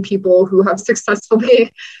 was seeing people who have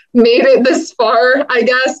successfully made it this far, I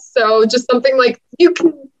guess. So just something like, you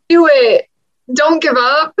can do it, don't give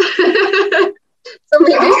up. So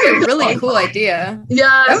maybe That's a really cool idea.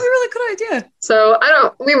 Yeah, That was a really cool idea. so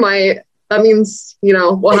we might. That means,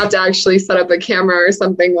 we'll have to actually set up a camera or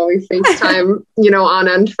something while we FaceTime, on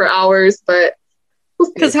end for hours. But we'll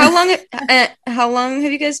see. Because how long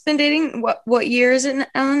have you guys been dating? What year is it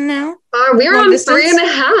on now? We're long on distance?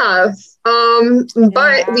 3.5.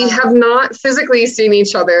 But we have not physically seen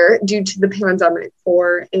each other due to the pandemic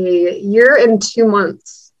for a year and 2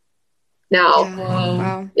 months now. Yeah. Whoa.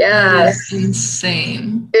 Wow. Yes. That's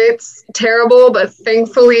insane. It's terrible, but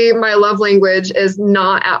thankfully my love language is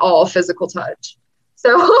not at all physical touch. So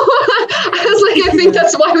I was like, I think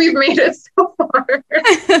that's why we've made it so far.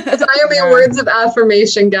 It's I am a words of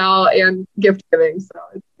affirmation gal and gift giving. So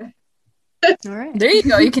All right. There you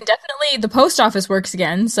go. You can definitely, the post office works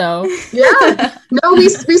again. So yeah. No, we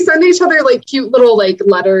send each other like cute little like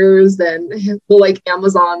letters and we'll like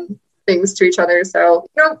Amazon things to each other. So,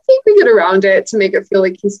 I think we get around it to make it feel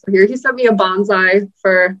like he's still here. He sent me a bonsai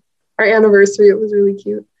for our anniversary. It was really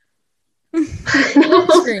cute.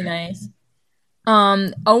 that's very nice.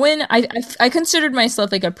 Owen, I considered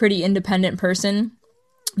myself like a pretty independent person,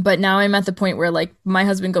 but now I'm at the point where like my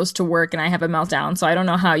husband goes to work and I have a meltdown. So I don't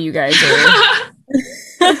know how you guys are.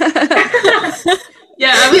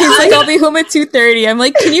 Yeah, He's like, I'll be home at 2:30. I'm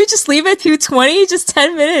like, can you just leave at 2:20? Just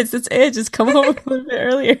 10 minutes. That's it. Just come home a little bit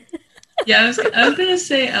earlier. yeah. I was gonna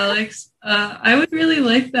say, Alex, I would really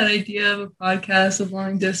like that idea of a podcast of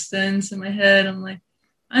long distance. In my head, I'm like,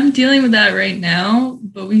 I'm dealing with that right now,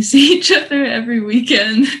 but we see each other every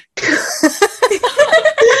weekend.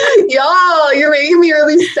 Y'all, you're making me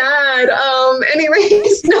really sad.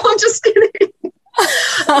 Anyways, no, I'm just kidding.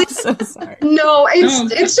 I'm so sorry. No,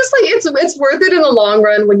 it's just like it's worth it in the long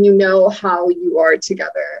run when you know how you are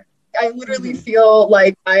together. I literally feel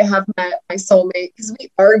like I have met my soulmate because we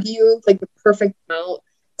argue like the perfect amount.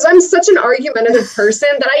 Because I'm such an argumentative person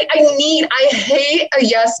that I hate a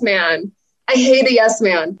yes man. I hate a yes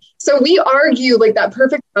man. So we argue like that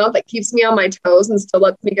perfect amount that keeps me on my toes and still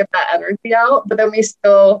lets me get that energy out. But then we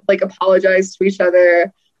still like apologize to each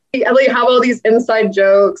other. We like have all these inside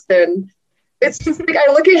jokes, and it's just like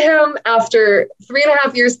I look at him after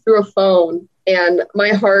 3.5 years through a phone, and my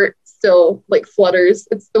heart still like flutters.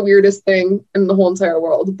 It's the weirdest thing in the whole entire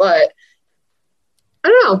world. But I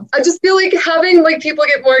don't know. I just feel like having like people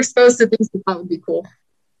get more exposed to things like that would be cool.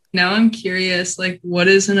 Now I'm curious, like, what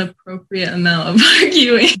is an appropriate amount of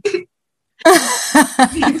arguing? I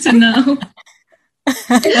need to know.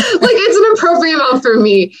 Like it's an appropriate amount for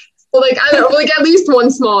me. So, like I don't like at least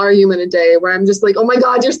one small argument a day where I'm just like, oh my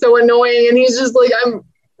God, you're so annoying. And he's just like, I'm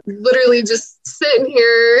literally just sitting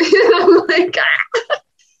here. And I'm like,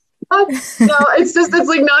 no, it's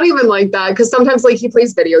like not even like that. Cause sometimes like he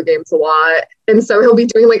plays video games a lot. And so he'll be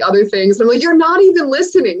doing like other things. I'm like, you're not even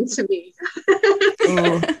listening to me.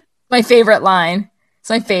 Ooh, my favorite line. It's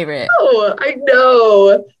my favorite. Oh, I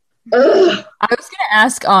know. Ugh. I was gonna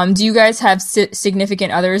ask, do you guys have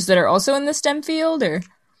significant others that are also in the STEM field, or?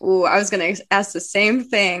 Ooh, I was going to ask the same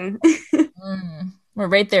thing. We're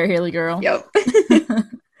right there, Haley girl. Yep.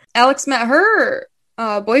 Alex met her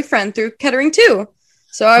boyfriend through Kettering too.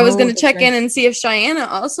 So I was going to check in and see if Cheyenne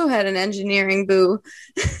also had an engineering boo.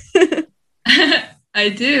 I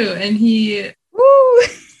do, and he Woo!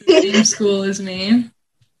 same school as me,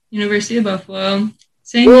 University of Buffalo.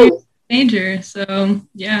 Same year major. So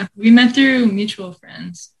yeah, we met through mutual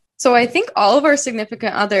friends. So I think all of our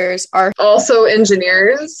significant others are Also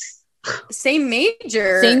engineers. same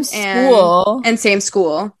major, Same school. and same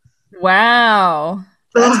school. Wow.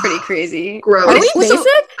 That's pretty crazy. Gross. Are we So-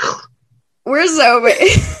 basic? We're so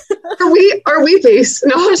Are we based?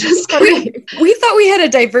 No, I'm just kidding. we thought we had a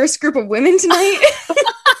diverse group of women tonight.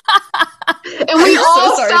 And we I'm so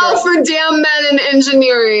all sorry, fell girl. for damn men in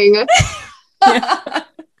engineering.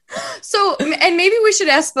 So, and maybe we should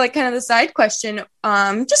ask like kind of the side question,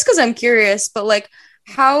 just because I'm curious, but like,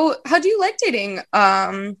 how do you like dating,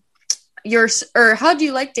 how do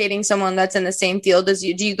you like dating someone that's in the same field as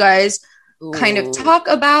you? Do you guys kind of talk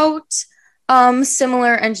about,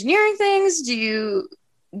 similar engineering things? Do you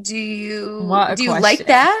What a like question.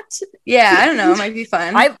 that? Yeah, I don't know. It might be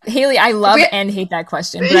fun. Haley, I love We- and hate that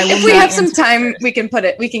question, but I will if we not have some answer it time, first.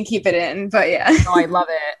 we can keep it in, but yeah. Oh, I love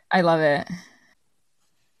it. I love it.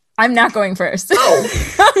 I'm not going first. Olaf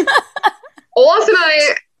and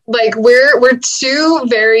I, like, we're two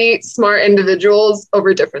very smart individuals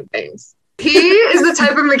over different things. He is the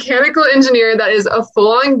type of mechanical engineer that is a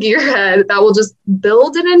full-on gearhead that will just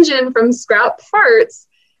build an engine from scrap parts,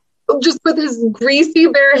 just with his greasy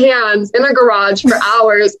bare hands in a garage for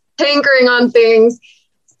hours, tinkering on things.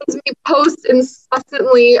 Sends me posts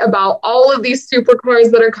incessantly about all of these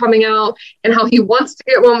supercars that are coming out and how he wants to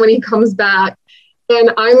get one when he comes back.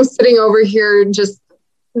 And I'm sitting over here just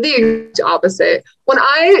the exact opposite. When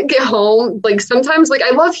I get home, like sometimes, like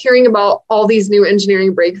I love hearing about all these new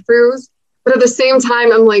engineering breakthroughs, but at the same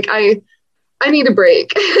time, I'm like, I need a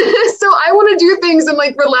break. So I want to do things and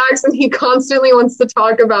like relax. And he constantly wants to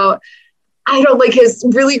talk about, I don't like his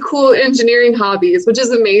really cool engineering hobbies, which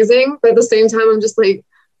is amazing. But at the same time, I'm just like,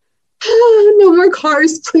 no more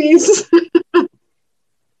cars, please.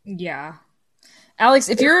 Yeah. Alex,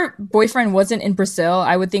 if your boyfriend wasn't in Brazil,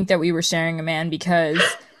 I would think that we were sharing a man because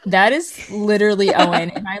that is literally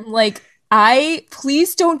Owen. And I'm like,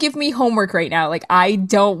 please don't give me homework right now. Like, I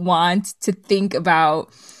don't want to think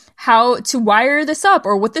about how to wire this up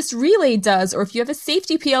or what this relay does, or if you have a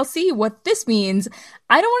safety PLC, what this means.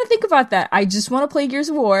 I don't want to think about that. I just want to play Gears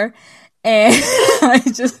of War. And I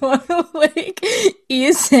just want to like eat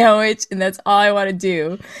a sandwich, and that's all I want to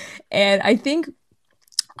do. And I think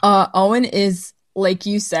Owen is, like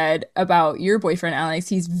you said about your boyfriend, Alex,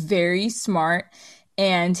 he's very smart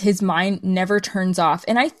and his mind never turns off.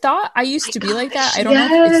 And I thought I used to be like that. I don't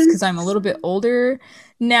know if it's because I'm a little bit older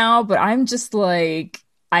now, but I'm just like,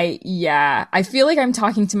 I feel like I'm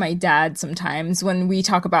talking to my dad sometimes when we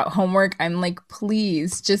talk about homework. I'm like,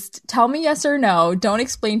 please just tell me yes or no. Don't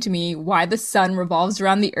explain to me why the sun revolves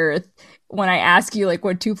around the earth when I ask you like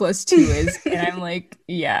what 2 + 2 is. And I'm like,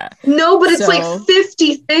 yeah. No, but it's like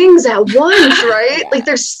 50 things at once, right? Yeah. Like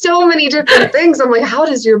there's so many different things. I'm like, how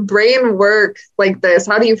does your brain work like this?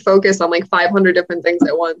 How do you focus on like 500 different things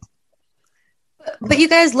at once? But you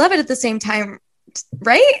guys love it at the same time,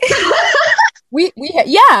 right?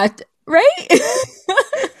 Yeah, right?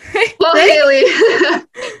 Well, Haley,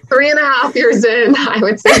 3.5 years in, I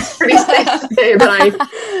would say it's pretty safe to say that I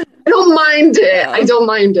don't mind it. I don't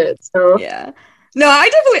mind it. So Yeah. No, I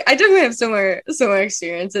definitely have similar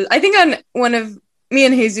experiences. I think on one of me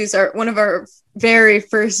and Jesus one of our very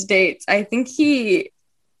first dates, I think he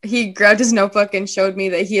grabbed his notebook and showed me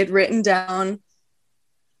that he had written down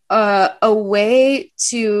a way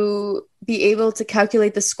to be able to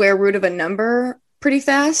calculate the square root of a number pretty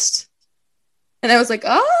fast. And I was like,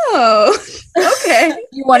 oh, okay.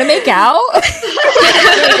 You want to make out?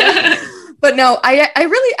 But no, I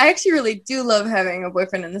actually really do love having a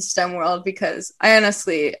boyfriend in the STEM world because I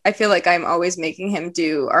feel like I'm always making him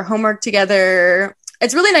do our homework together.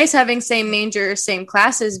 It's really nice having same major, same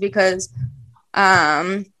classes because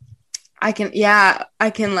I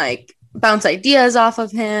can like bounce ideas off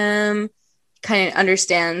of him, kind of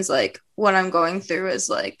understands like what I'm going through as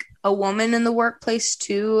like a woman in the workplace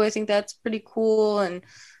too. I think that's pretty cool. And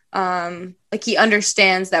like he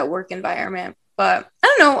understands that work environment. But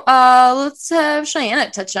I don't know. Let's have Cheyenne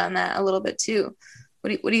touch on that a little bit too. What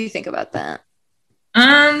do you think about that?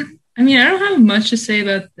 I mean, I don't have much to say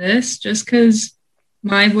about this just because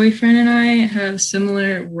my boyfriend and I have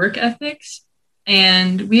similar work ethics,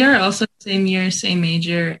 and we are also same year, same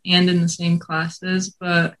major, and in the same classes,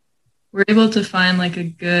 but we're able to find like a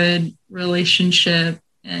good relationship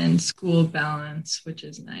and school balance, which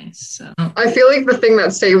is nice. So I feel like the thing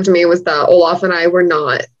that saved me was that Olaf and I were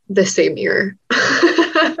not the same year.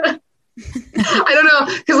 I don't know,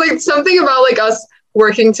 because like something about like us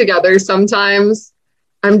working together sometimes,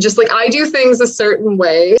 I'm just like, I do things a certain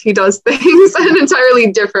way. He does things an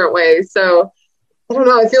entirely different way. So I don't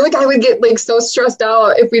know. I feel like I would get like so stressed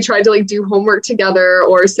out if we tried to like do homework together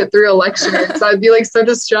or sit through a lecture. Because I'd be like so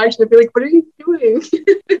distracted. I'd be like, what are you doing?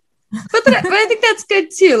 But I think that's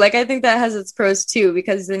good too. Like, I think that has its pros too,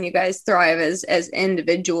 because then you guys thrive as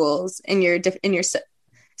individuals in your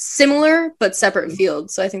similar but separate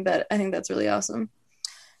fields. So I think that's really awesome.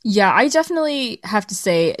 Yeah, I definitely have to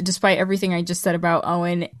say, despite everything I just said about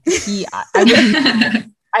Owen, he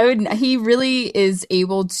really is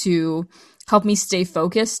able to help me stay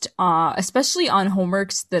focused, especially on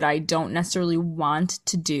homeworks that I don't necessarily want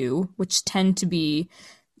to do, which tend to be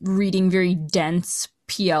reading very dense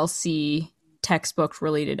PLC textbook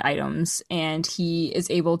related items. And he is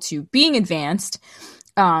able to, being advanced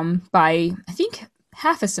by, I think,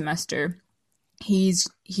 half a semester, he's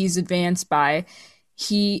advanced by,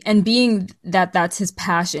 and being that's his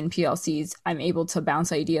passion, PLCs, I'm able to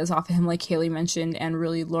bounce ideas off of him, like Haley mentioned, and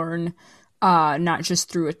really learn not just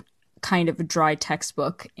through a kind of a dry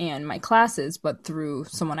textbook and my classes, but through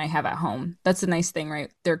someone I have at home. That's a nice thing,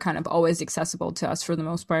 right? They're kind of always accessible to us for the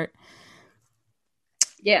most part.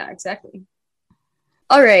 Yeah, exactly.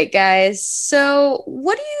 All right, guys. So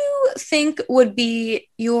what do you think would be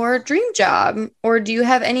your dream job? Or do you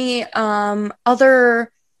have any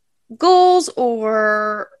other goals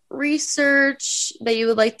or research that you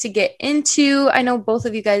would like to get into? I know both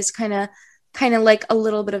of you guys kind of like a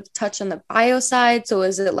little bit of touch on the bio side. So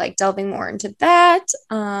is it like delving more into that?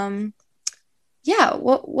 Yeah.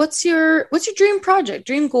 What's your dream project,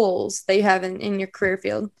 dream goals that you have in your career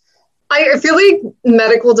field? I feel like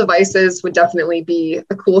medical devices would definitely be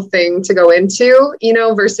a cool thing to go into,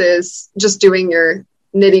 versus just doing your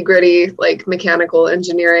nitty gritty, like mechanical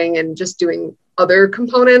engineering and just doing other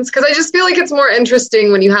components. Cause I just feel like it's more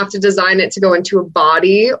interesting when you have to design it to go into a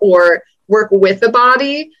body or work with a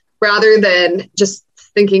body rather than just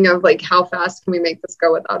thinking of like, how fast can we make this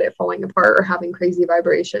go without it falling apart or having crazy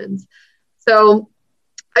vibrations. So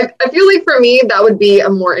I feel like for me, that would be a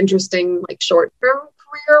more interesting, like short-term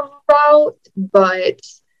career route. But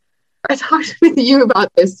I talked with you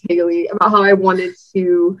about this, Haley, about how I wanted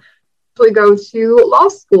to go to law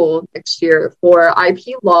school next year for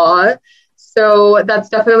IP law. So that's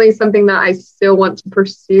definitely something that I still want to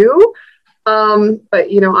pursue. But,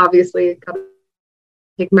 obviously gotta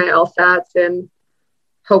take my LSATs and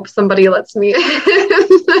hope somebody lets me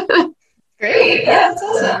in. Great. Yeah, that's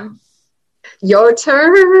awesome. Your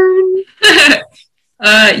turn.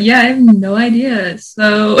 Yeah, I have no idea.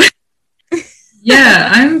 So yeah,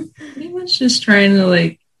 I'm pretty much just trying to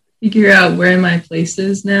like figure out where my place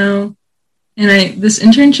is now. And this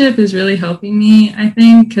internship is really helping me, I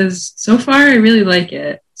think, because so far I really like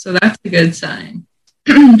it. So that's a good sign.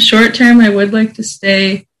 Short term, I would like to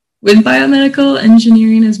stay with biomedical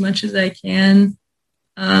engineering as much as I can,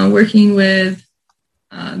 working with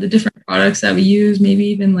the different products that we use, maybe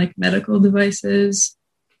even like medical devices.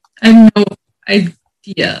 I have no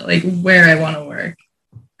idea like where I want to work.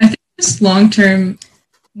 I think just long term,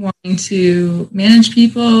 wanting to manage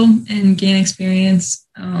people and gain experience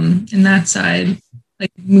in that side,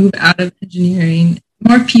 like move out of engineering,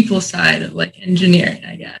 more people side of like engineering,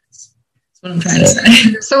 I guess. That's what I'm trying to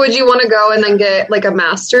say. So would you want to go and then get like a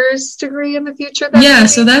master's degree in the future? Yeah,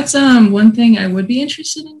 so that's one thing I would be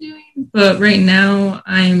interested in doing. But right now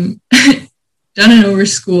I'm done and over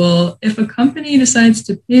school. If a company decides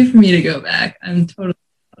to pay for me to go back, I'm totally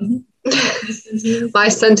my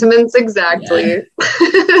sentiments exactly.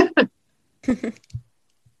 Yeah.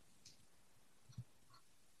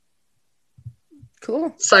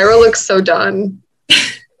 Cool. Syra looks so done.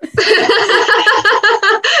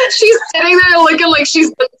 She's sitting there looking like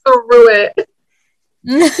she's been through it.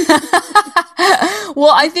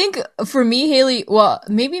 Well, I think for me, Haley, well,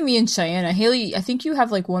 maybe me and Cheyenne. Haley, I think you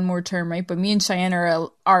have like one more term, right? But me and Cheyenne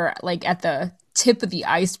are like at the tip of the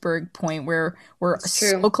iceberg point where we're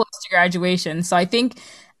so close to graduation. So I think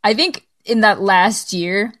in that last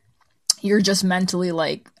year, you're just mentally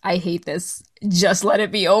like, I hate this. Just let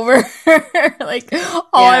it be over. Like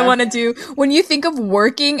all I want to do when you think of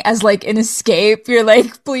working as like an escape, you're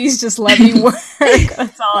like, please just let me work.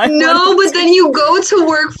 That's all I No, but then you go to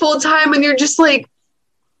work full time and you're just like,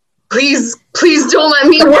 please don't let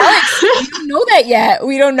me work. We don't know that yet.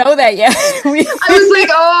 We don't know that yet. I was like,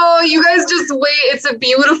 oh, you guys just wait. It's a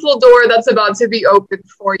beautiful door that's about to be opened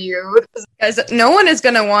for you. Guys, no one is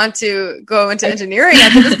going to want to go into engineering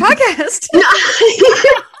after this podcast.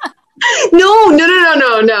 No,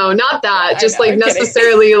 not that. Just like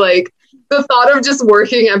necessarily like the thought of just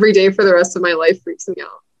working every day for the rest of my life freaks me out.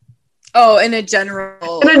 Oh, in a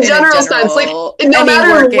general sense, like no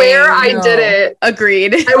matter where I did it,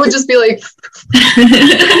 agreed. I would just be like,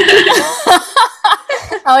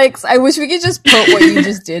 Alex, I wish we could just put what you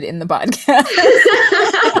just did in the podcast.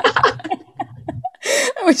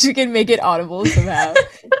 I wish we could make it audible somehow.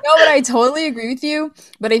 No, but I totally agree with you.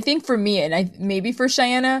 But I think for me, and maybe for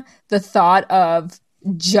Cheyenne, the thought of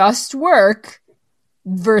just work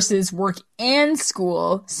versus work and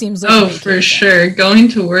school seems like for sure. Going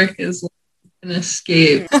to work is like an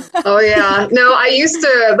escape. Oh yeah. No, I used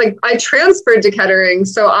to I transferred to Kettering,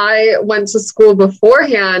 so I went to school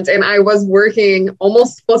beforehand and I was working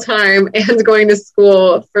almost full time and going to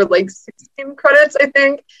school for 16 credits, I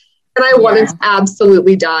think. And I wanted to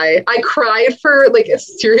absolutely die. I cried for a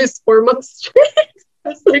serious 4 months straight. I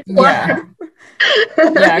was like, wow.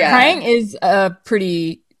 Yeah, crying is a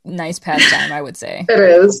pretty nice pastime, I would say. It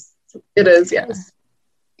is, yes.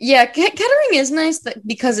 Yeah, Kettering is nice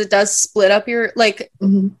because it does split up your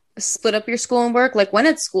split up your school and work. Like when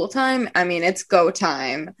it's school time, I mean, it's go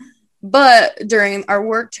time. But during our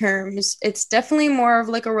work terms, it's definitely more of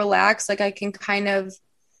a relax. I can kind of,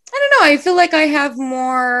 I don't know, I feel like I have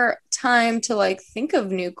more time to think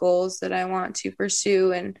of new goals that I want to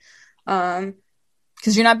pursue, and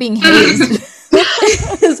because you're not being hazed.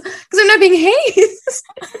 Because I'm not being hazed.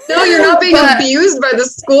 No, you're not being abused by the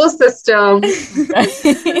school system.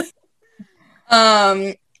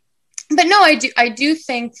 But no, I do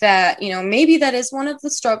think that, maybe that is one of the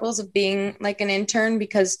struggles of being an intern,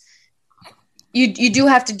 because you do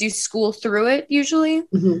have to do school through it usually.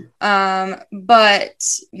 Mm-hmm. But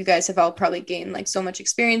you guys have all probably gained so much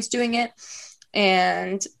experience doing it.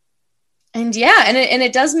 And yeah, and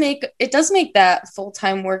it does make that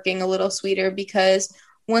full-time working a little sweeter, because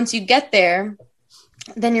once you get there,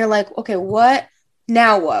 then you're like, okay, what do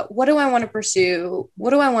I want to pursue?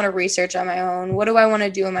 What do I want to research on my own? What do I want to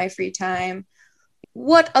do in my free time?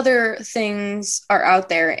 What other things are out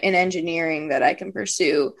there in engineering that I can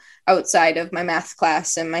pursue outside of my math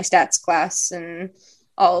class and my stats class and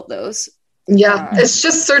all of those? Yeah, it's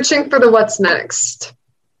just searching for the what's next.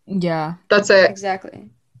 Yeah. That's it.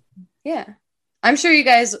 Exactly. Yeah. I'm sure you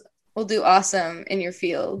guys will do awesome in your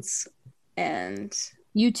fields. And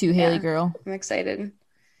you too, Haley girl. I'm excited.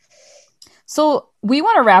 So we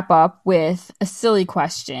want to wrap up with a silly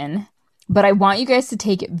question, but I want you guys to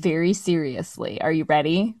take it very seriously. Are you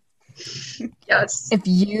ready? Yes. If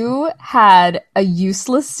you had a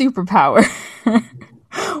useless superpower,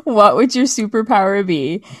 what would your superpower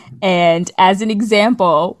be? And as an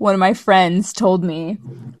example, one of my friends told me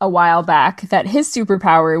a while back that his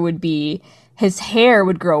superpower would be his hair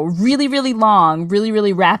would grow really, really long, really,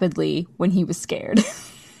 really rapidly when he was scared.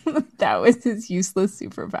 That was his useless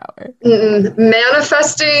superpower.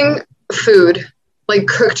 Manifesting food,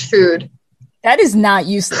 cooked food. That is not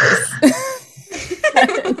useless.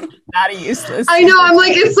 Not a useless. I know. I'm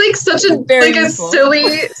it's such a a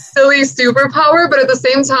silly superpower, but at the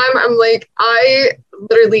same time, I'm I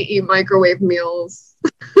literally eat microwave meals.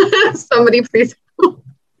 Somebody please help.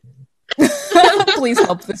 Please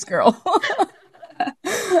help this girl.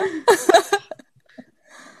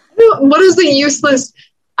 What is the useless?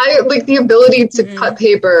 I the ability to cut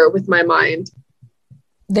paper with my mind.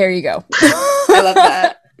 There you go. I love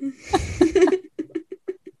that.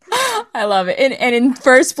 I love it. And in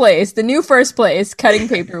first place, the new first place, cutting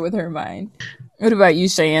paper with her mind. What about you,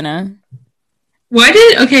 Cheyenne? Why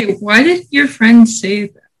did your friend say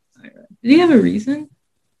that? Did he have a reason?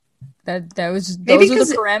 That was just, maybe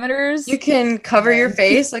those are the parameters. You can cover your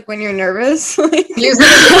face when you're nervous. Use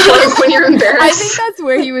it when you're embarrassed. I think that's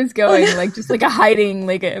where he was going, just a hiding,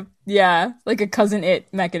 a cousin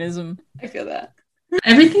it mechanism. I feel that.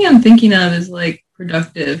 Everything I'm thinking of is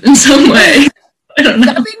productive in some way. I don't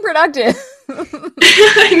know. Stop being productive.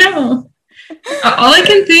 I know. All I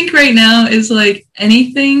can think right now is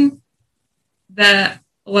anything that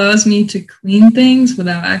allows me to clean things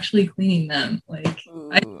without actually cleaning them. I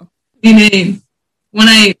clean when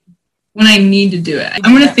I need to do it.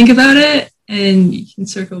 I'm gonna think about it, and you can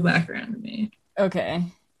circle back around to me. Okay.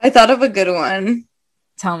 I thought of a good one.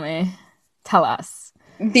 Tell us.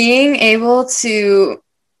 Being able to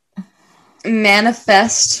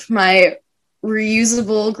manifest my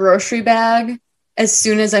reusable grocery bag as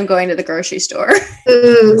soon as I'm going to the grocery store.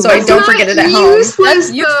 So I don't forget it at home.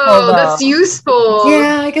 That's useful. That's useful.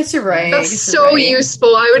 Yeah, I guess you're right. That's so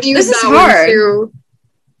useful. I would use that one too.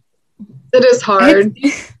 It is hard.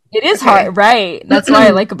 It is hard, right? That's what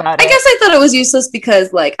I like about it. I guess I thought it was useless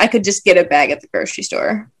because I could just get a bag at the grocery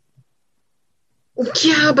store.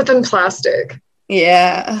 Yeah, but then plastic.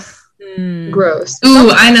 Yeah. Gross.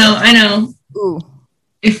 Ooh, I know. Ooh.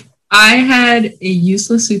 If I had a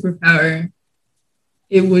useless superpower,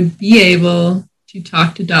 it would be able to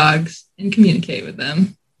talk to dogs and communicate with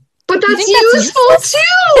them. But that's useful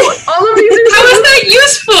too. All of these are How is that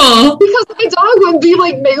My dog would be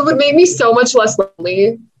like, it would make me so much less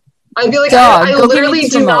lonely. I'd be like, Dog, I go get literally me do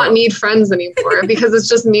some not milk. need friends anymore because it's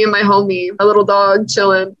just me and my homie, my little dog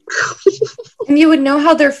chilling. And you would know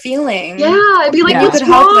how they're feeling. Yeah, I'd be like, Yeah. what's You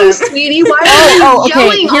could help wrong, them. sweetie? Why are you Oh, okay,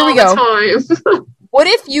 yelling here we all the time? What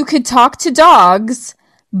if you could talk to dogs,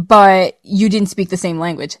 but you didn't speak the same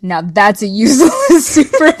language? Now that's a useless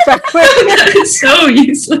superpower. That is so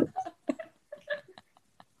useless.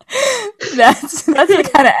 That's the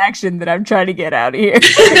kind of action that I'm trying to get out of here.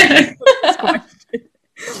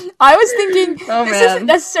 I was thinking Oh, this man. isn't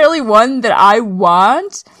necessarily one that I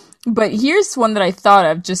want, but here's one that I thought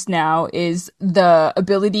of just now is the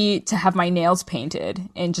ability to have my nails painted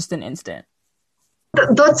in just an instant.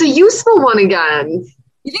 That's a useful one again.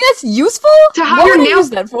 You think that's useful? To have What your would I nails- use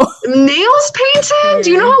that for? Nails painted?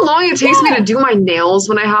 Do you know how long it takes me Yeah. to do my nails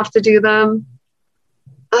when I have to do them?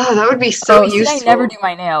 Oh, that would be so See, useful. I never do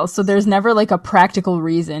my nails, so there's never like a practical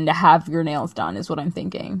reason to have your nails done, is what I'm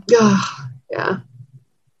thinking. Yeah.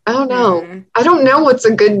 I don't know. Mhm. I don't know what's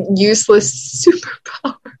a good useless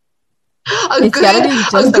superpower. It's gotta be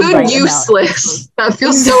just a the good right amount. useless. That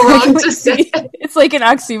feels so wrong to say. It's like an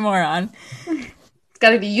oxymoron. It's got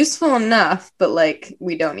to be useful enough, but like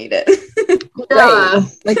we don't need it. Yeah.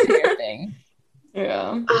 Like the weird thing.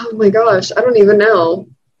 Yeah. Oh my gosh, I don't even know.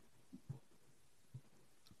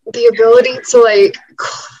 The ability to like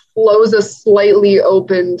close a slightly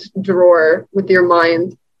opened drawer with your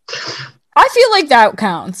mind. I feel like that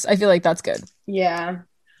counts. I feel like that's good. Yeah.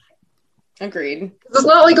 Agreed. It's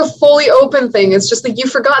not like a fully open thing. It's just like you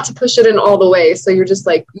forgot to push it in all the way. So you're just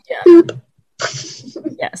like, Yeah. boop.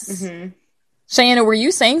 Yes. hmm Cheyenne, were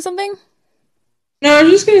you saying something? No, I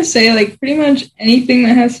was just gonna say, like, pretty much anything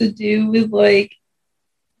that has to do with like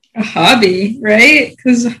a hobby, right?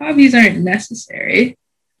 Because hobbies aren't necessary,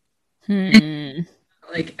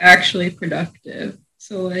 like actually productive.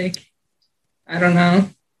 So, like, I don't know,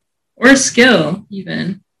 or a skill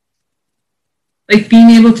even, like being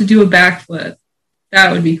able to do a backflip.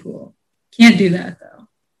 That would be cool. Can't do that though.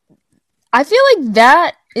 I feel like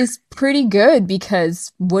that is pretty good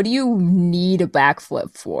because what do you need a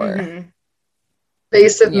backflip for? Mhm.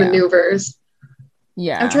 Basic Yeah. maneuvers.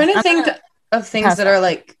 Yeah. I'm trying to think of things pass that that. are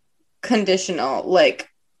like conditional, like,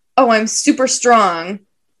 oh, I'm super strong,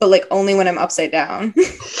 but like only when I'm upside down.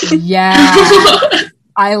 Yeah.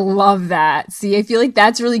 I love that. See, I feel like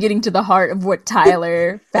that's really getting to the heart of what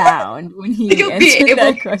Tyler found when he You'll be answered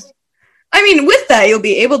able- that question. I mean, with that, you'll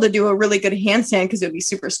be able to do a really good handstand because you'll be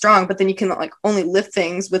super strong, but then you can like only lift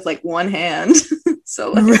things with like one hand.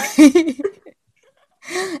 So like, Right.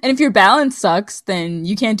 And if your balance sucks, then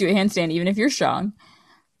you can't do a handstand even if you're strong.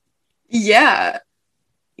 yeah.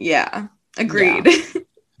 Agreed.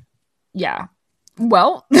 Yeah.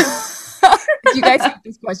 Well, you guys hate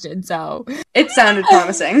this question, so It sounded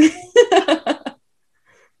promising.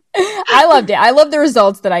 I loved it. I love the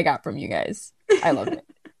results that I got from you guys. I loved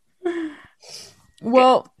it.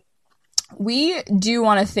 Well, we do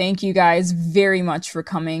want to thank you guys very much for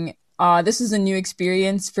coming. This is a new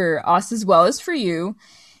experience for us as well as for you.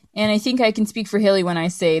 And I think I can speak for Haley when I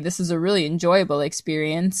say this is a really enjoyable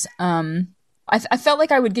experience. I felt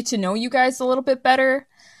like I would get to know you guys a little bit better,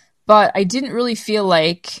 but I didn't really feel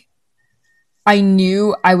like I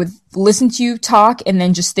knew I would listen to you talk and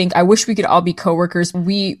then just think, I wish we could all be coworkers.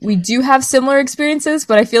 We do have similar experiences,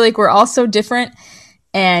 but I feel like we're all so different.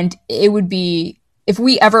 And it would be, if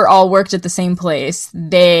we ever all worked at the same place,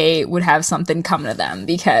 they would have something come to them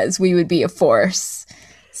because we would be a force.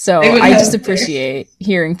 So They would I have just a appreciate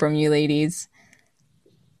hearing from you ladies.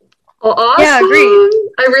 Well, awesome. Yeah, agreed.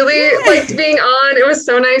 I really liked being on. It was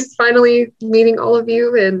so nice finally meeting all of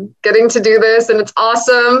you and getting to do this. And it's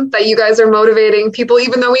awesome that you guys are motivating people,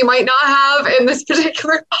 even though we might not have in this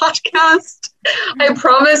particular podcast. I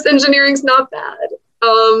promise engineering's not bad.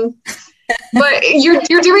 But you're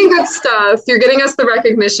doing good stuff. You're getting us the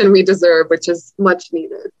recognition we deserve, which is much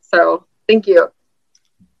needed. So thank you.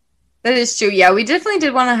 That is true. Yeah, we definitely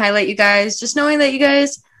did want to highlight you guys. Just knowing that you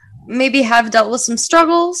guys maybe have dealt with some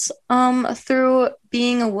struggles through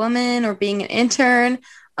being a woman or being an intern.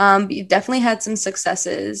 But you definitely had some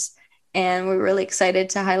successes, and we're really excited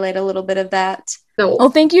to highlight a little bit of that. No. Well,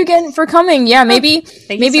 thank you again for coming. Yeah, maybe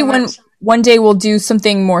Thank you so when much. one day we'll do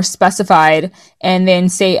something more specified, and then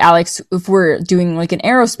say, Alex, if we're doing like an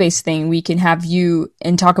aerospace thing, we can have you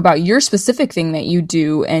and talk about your specific thing that you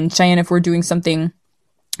do. And Cheyenne, if we're doing something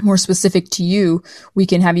more specific to you, we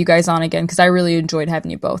can have you guys on again because I really enjoyed having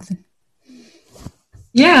you both.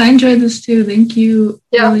 Yeah, I enjoyed this too. Thank you.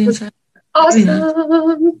 Yeah, Lily and it's Sarah.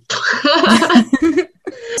 Awesome.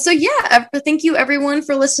 So yeah, thank you everyone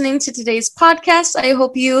for listening to today's podcast. I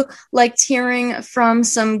hope you liked hearing from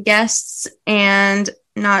some guests and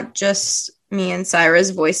not just me and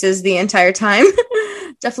Syra's voices the entire time.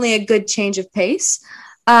 Definitely a good change of pace.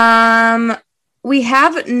 We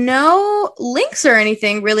have no links or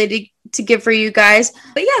anything really to give for you guys.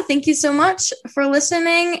 But yeah, thank you so much for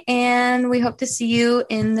listening, and we hope to see you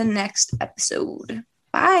in the next episode.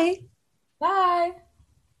 Bye. Bye.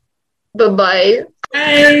 Bye-bye.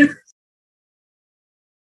 Bye.